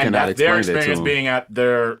nothing. Yeah, you And cannot that their explain that to experience them. being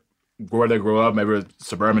at where they grew up, maybe a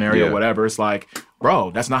suburban area or whatever, it's like, bro,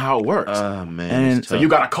 that's not how it works. Man. And so you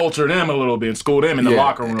got to culture them a little bit and school them in the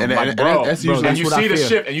locker room. And bro, that's usually- and you that's what see I the fear.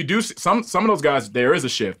 shift, and you do see, some of those guys, there is a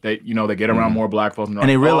shift. They get around more black folks, and And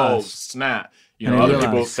they like, realize. oh, snap. And they Other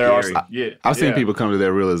realize. people, I've seen people come to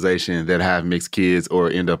that realization that have mixed kids or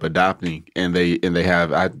end up adopting, and I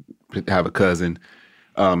have a cousin.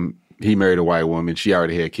 He married a white woman. She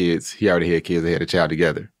already had kids. He already had kids. They had a child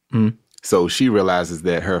together. So she realizes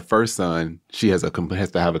that her first son, she has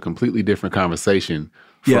to have a completely different conversation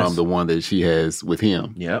from the one that she has with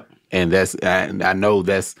him. Yep. And I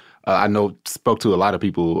know spoke to a lot of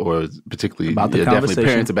people, or particularly About the definitely conversation.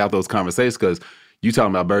 parents, about those conversations, because you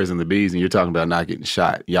talking about birds and the bees and you're talking about not getting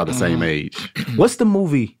shot. Y'all the same age. What's the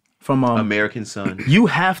movie from American Son. You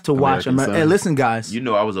have to watch American Son. And listen, guys. You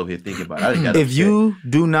know I was over here thinking about it. I got If upset. you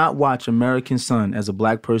do not watch American Son as a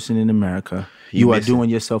black person in America, you are missing. doing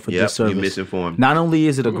yourself a Yep, disservice. you're misinformed. Not only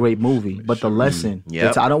is it a great movie, but the lesson.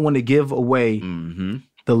 Yep. I don't want to give away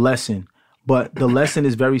the lesson, but the lesson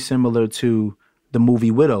is very similar to the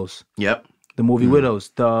movie Widows. Yep. The movie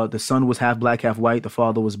Widows. The son was half black, half white. The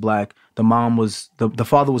father was black. The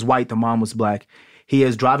father was white. The mom was black. He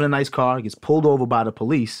is driving a nice car, gets pulled over by the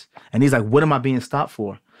police, and he's like, what am I being stopped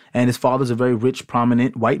for? And his father's a very rich,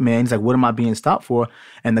 prominent white man. He's like, what am I being stopped for?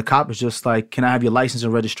 And the cop is just like, can I have your license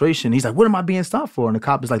and registration? He's like, what am I being stopped for? And the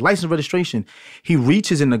cop is like, license and registration. He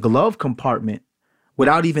reaches in the glove compartment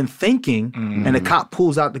without even thinking, and the cop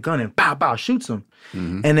pulls out the gun and pow, pow, shoots him.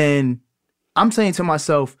 And then I'm saying to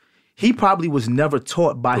myself, he probably was never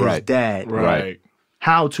taught by his dad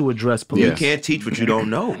how to address police. You can't teach what you don't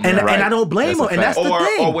know. And I don't blame him. And that's the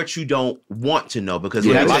thing. Or what you don't want to know. Because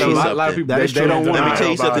Yeah, let me tell you a something. lot of people That is they true. don't want Let me to tell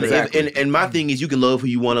know you something. about exactly. And my thing is, you can love who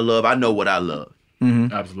you want to love. I know what I love.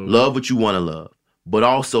 Absolutely. Love what you want to love. But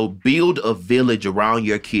also build a village around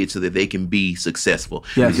your kids so that they can be successful.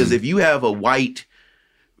 Yes. Because if you have a white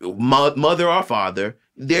mother or father,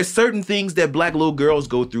 there's certain things that black little girls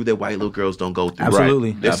go through that white little girls don't go through.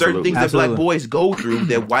 Absolutely. There's certain things that black boys go through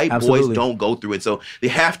that white boys Absolutely. don't go through. And so they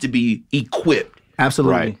have to be equipped.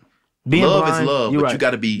 Absolutely. Right. love blind, is love, you're but right. you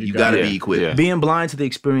got to be equipped. Yeah. Being blind to the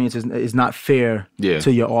experience is not fair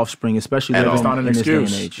to your offspring, especially At living all. in this day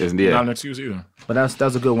and age. It's not an excuse either. But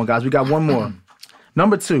that's a good one, guys. We got one more.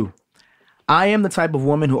 Number 2. I am the type of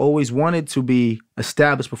woman who always wanted to be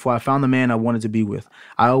established before I found the man I wanted to be with.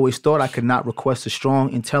 I always thought I could not request a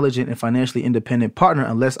strong, intelligent, and financially independent partner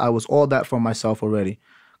unless I was all that for myself already.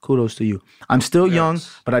 Kudos to you. I'm still young,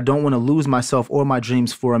 but I don't want to lose myself or my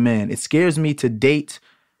dreams for a man. It scares me to date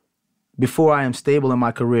before I am stable in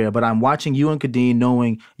my career, but I'm watching you and Kadeem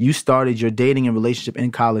knowing you started your dating and relationship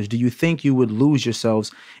in college. Do you think you would lose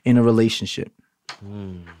yourselves in a relationship?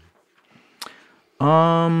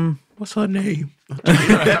 What's her name?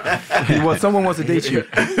 Well, someone wants to date you.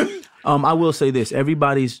 I will say this.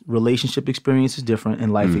 Everybody's relationship experience is different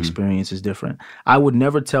and life experience is different. I would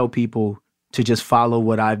never tell people to just follow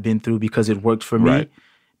what I've been through because it worked for me,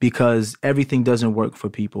 because everything doesn't work for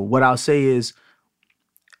people. What I'll say is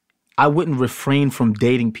I wouldn't refrain from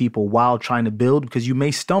dating people while trying to build, because you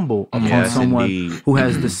may stumble upon someone who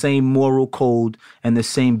has the same moral code and the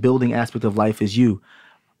same building aspect of life as you.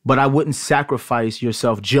 But I wouldn't sacrifice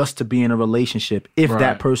yourself just to be in a relationship if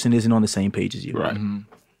that person isn't on the same page as you. Right.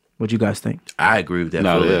 What do you guys think? I agree with that.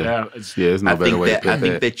 No, fully. there's no better way to put that. I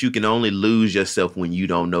think that you can only lose yourself when you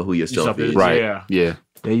don't know who yourself is. Right. Yeah.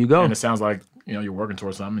 There you go. And it sounds like you're working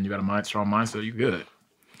towards something, and you got a strong mindset. You good?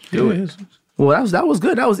 Do it. Well, that was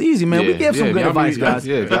good. That was easy, man. We gave some good advice, guys.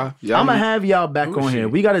 I'm gonna have y'all back on here.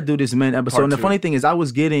 We got to do this men episode. And the funny thing is, I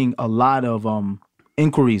was getting a lot of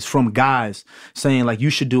inquiries from guys saying like you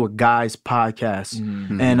should do a guys podcast.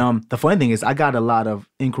 And the funny thing is, I got a lot of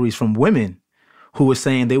inquiries from women who were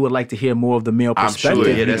saying they would like to hear more of the male perspective.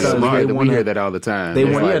 Sure. Yeah, that's smart. We hear that all the time. They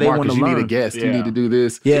want to Marcus, you learn. need a guest. You need to do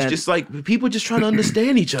this. Yeah. It's just like people just trying to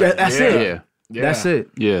understand each other. That's it. Yeah. That's it.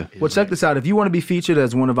 Yeah. Well, check this out. If you want to be featured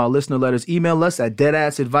as one of our listener letters, email us at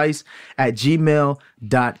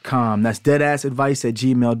deadassadvice@gmail.com. That's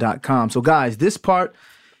deadassadvice@gmail.com. So, guys, this part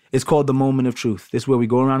is called the moment of truth. This is where we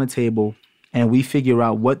go around the table and we figure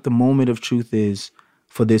out what the moment of truth is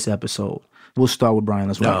for this episode. We'll start with Brian.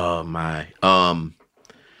 Let's roll. Oh, my.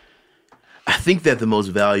 I think that the most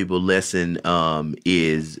valuable lesson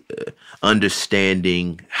is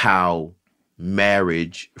understanding how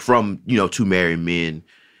marriage from two married men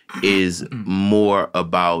is more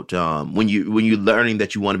about when you're learning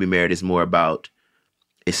that you want to be married, it's more about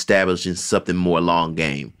establishing something more long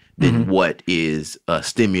game than what is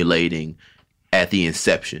stimulating at the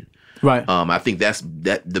inception. Right. I think that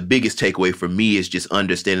the biggest takeaway for me is just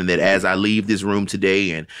understanding that as I leave this room today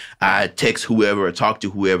and I text whoever or talk to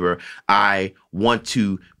whoever, I want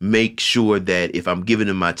to make sure that if I'm giving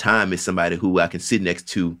them my time, it's somebody who I can sit next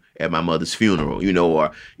to at my mother's funeral,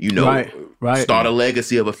 or start a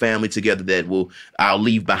legacy of a family together that I'll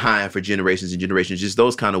leave behind for generations and generations. Just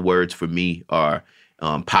those kind of words for me are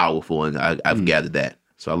powerful, and I've gathered that.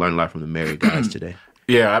 So I learned a lot from the married guys today.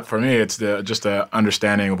 Yeah, for me, it's just the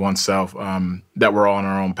understanding of oneself, that we're all on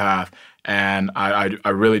our own path. And I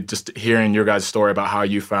really just hearing your guys' story about how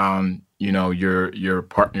you found, your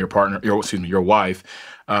wife,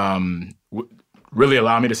 really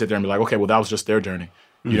allowed me to sit there and be like, okay, well, that was just their journey.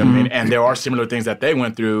 You know what I mean? And there are similar things that they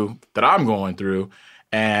went through that I'm going through,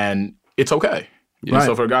 and it's okay. Right.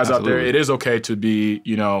 So for guys out there, it is okay to be,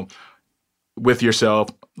 with yourself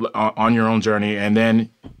on your own journey, and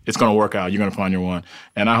then it's going to work out. You're going to find your one.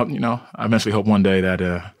 And I hope, I eventually hope one day that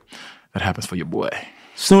that happens for your boy.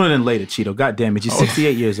 Sooner than later, Cheeto. God damn it. You're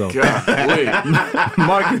 68 years old. God,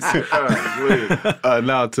 Marcus.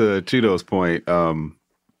 Now to Cheeto's point,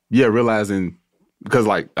 realizing, because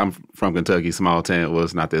I'm from Kentucky, small town. Well,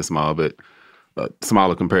 it's not that small, but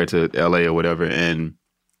smaller compared to LA or whatever. And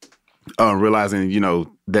realizing,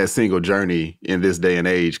 that single journey in this day and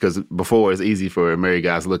age, because before it's easy for married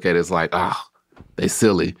guys to look at it as like, they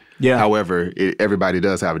silly. Yeah. However, everybody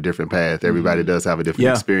does have a different path. Everybody does have a different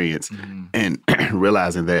experience. And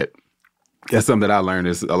realizing that's something that I learned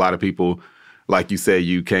is a lot of people, like you say,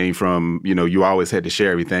 you came from, you always had to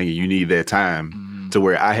share everything and you need that time to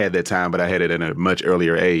where I had that time, but I had it at a much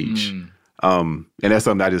earlier age. And that's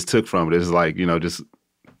something I just took from it. It's like, just.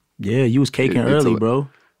 Yeah, you was caking early, bro.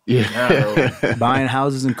 Yeah. Buying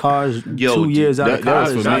houses and cars 2 years out of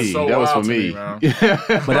college. That was for me.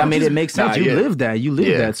 But I mean, it makes sense. You lived that. You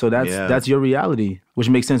lived that. So that's your reality, which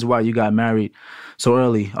makes sense why you got married so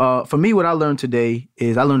early. For me, what I learned today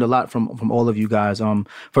is I learned a lot from all of you guys.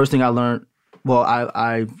 First thing I learned,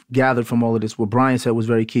 I gathered from all of this, what Brian said was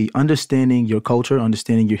very key. Understanding your culture,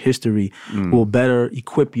 understanding your history will better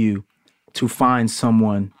equip you to find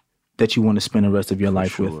someone that you want to spend the rest of your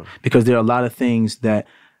life with. Because there are a lot of things that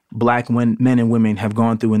black men and women have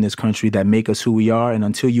gone through in this country that make us who we are. And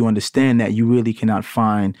until you understand that, you really cannot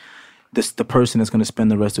find the person that's going to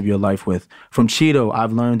spend the rest of your life with. From Cheeto,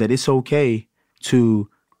 I've learned that it's okay to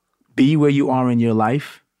be where you are in your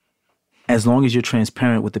life as long as you're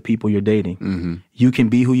transparent with the people you're dating. Mm-hmm. You can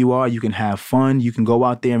be who you are. You can have fun. You can go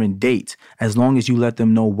out there and date as long as you let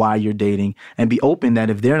them know why you're dating and be open that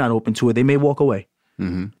if they're not open to it, they may walk away.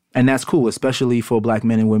 Mm-hmm. And that's cool, especially for black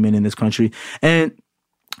men and women in this country. And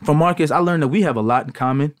from Marcus, I learned that we have a lot in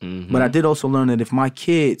common, but I did also learn that if my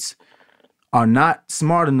kids are not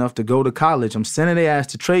smart enough to go to college, I'm sending their ass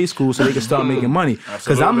to trade school so they can start making money.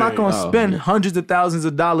 Because I'm not going to spend hundreds of thousands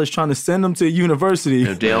of dollars trying to send them to a university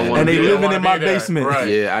and they living in my basement. Right.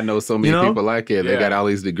 Yeah, I know so many people like it. They got all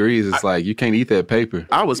these degrees. It's like, you can't eat that paper.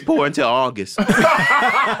 I was poor until August. You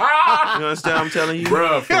understand what I'm telling you?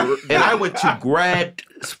 Bro, and I went to grad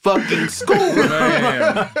fucking school.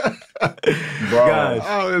 Man.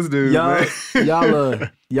 Guys, this dude,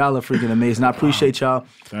 y'all are freaking amazing. I appreciate y'all.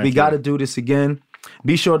 We got to do this again.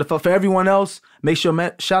 Be sure to, for everyone else, make sure,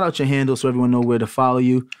 shout out your handle so everyone know where to follow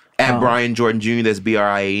you. At Brian Jordan Jr., that's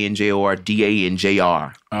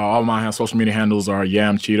BrianJordanJr. All my social media handles are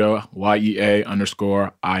YamChido,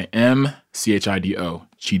 YEA_IMCHIDO,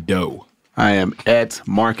 Chido. I am at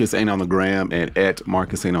Marcus Ain't on the Gram and at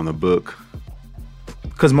Marcus Ain't on the Book.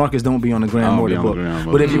 Because Marcus don't be on the gram or the book.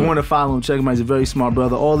 But if you want to follow him, check him out. He's a very smart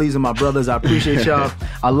brother. All these are my brothers. I appreciate y'all.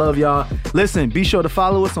 I love y'all. Listen, be sure to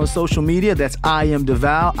follow us on social media. That's I Am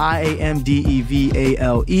DeVale,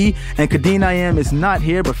 IAMDEVALE. And Kadeen I Am is not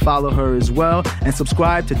here, but follow her as well. And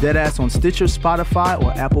subscribe to Deadass on Stitcher, Spotify,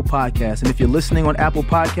 or Apple Podcasts. And if you're listening on Apple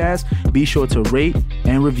Podcasts, be sure to rate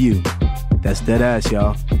and review. That's Deadass,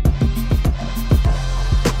 y'all.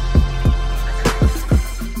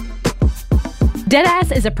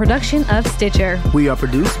 Deadass is a production of Stitcher. We are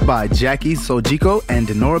produced by Jackie Sojiko and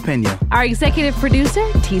Denora Pena. Our executive producer,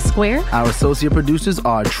 T-Square. Our associate producers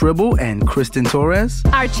are Tribble and Kristen Torres.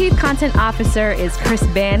 Our chief content officer is Chris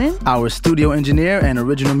Bannon. Our studio engineer and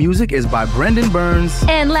original music is by Brendan Burns.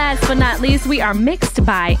 And last but not least, we are mixed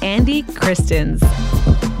by Andy Christens.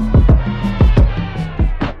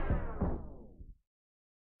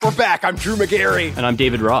 We're back. I'm Drew McGarry. And I'm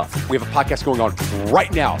David Roth. We have a podcast going on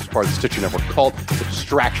right now as part of the Stitcher Network called The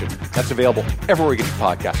Distraction. That's available everywhere you get your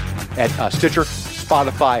podcasts. At Stitcher,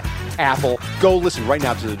 Spotify, Apple. Go listen right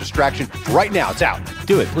now to The Distraction. Right now, it's out.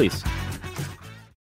 Do it, please.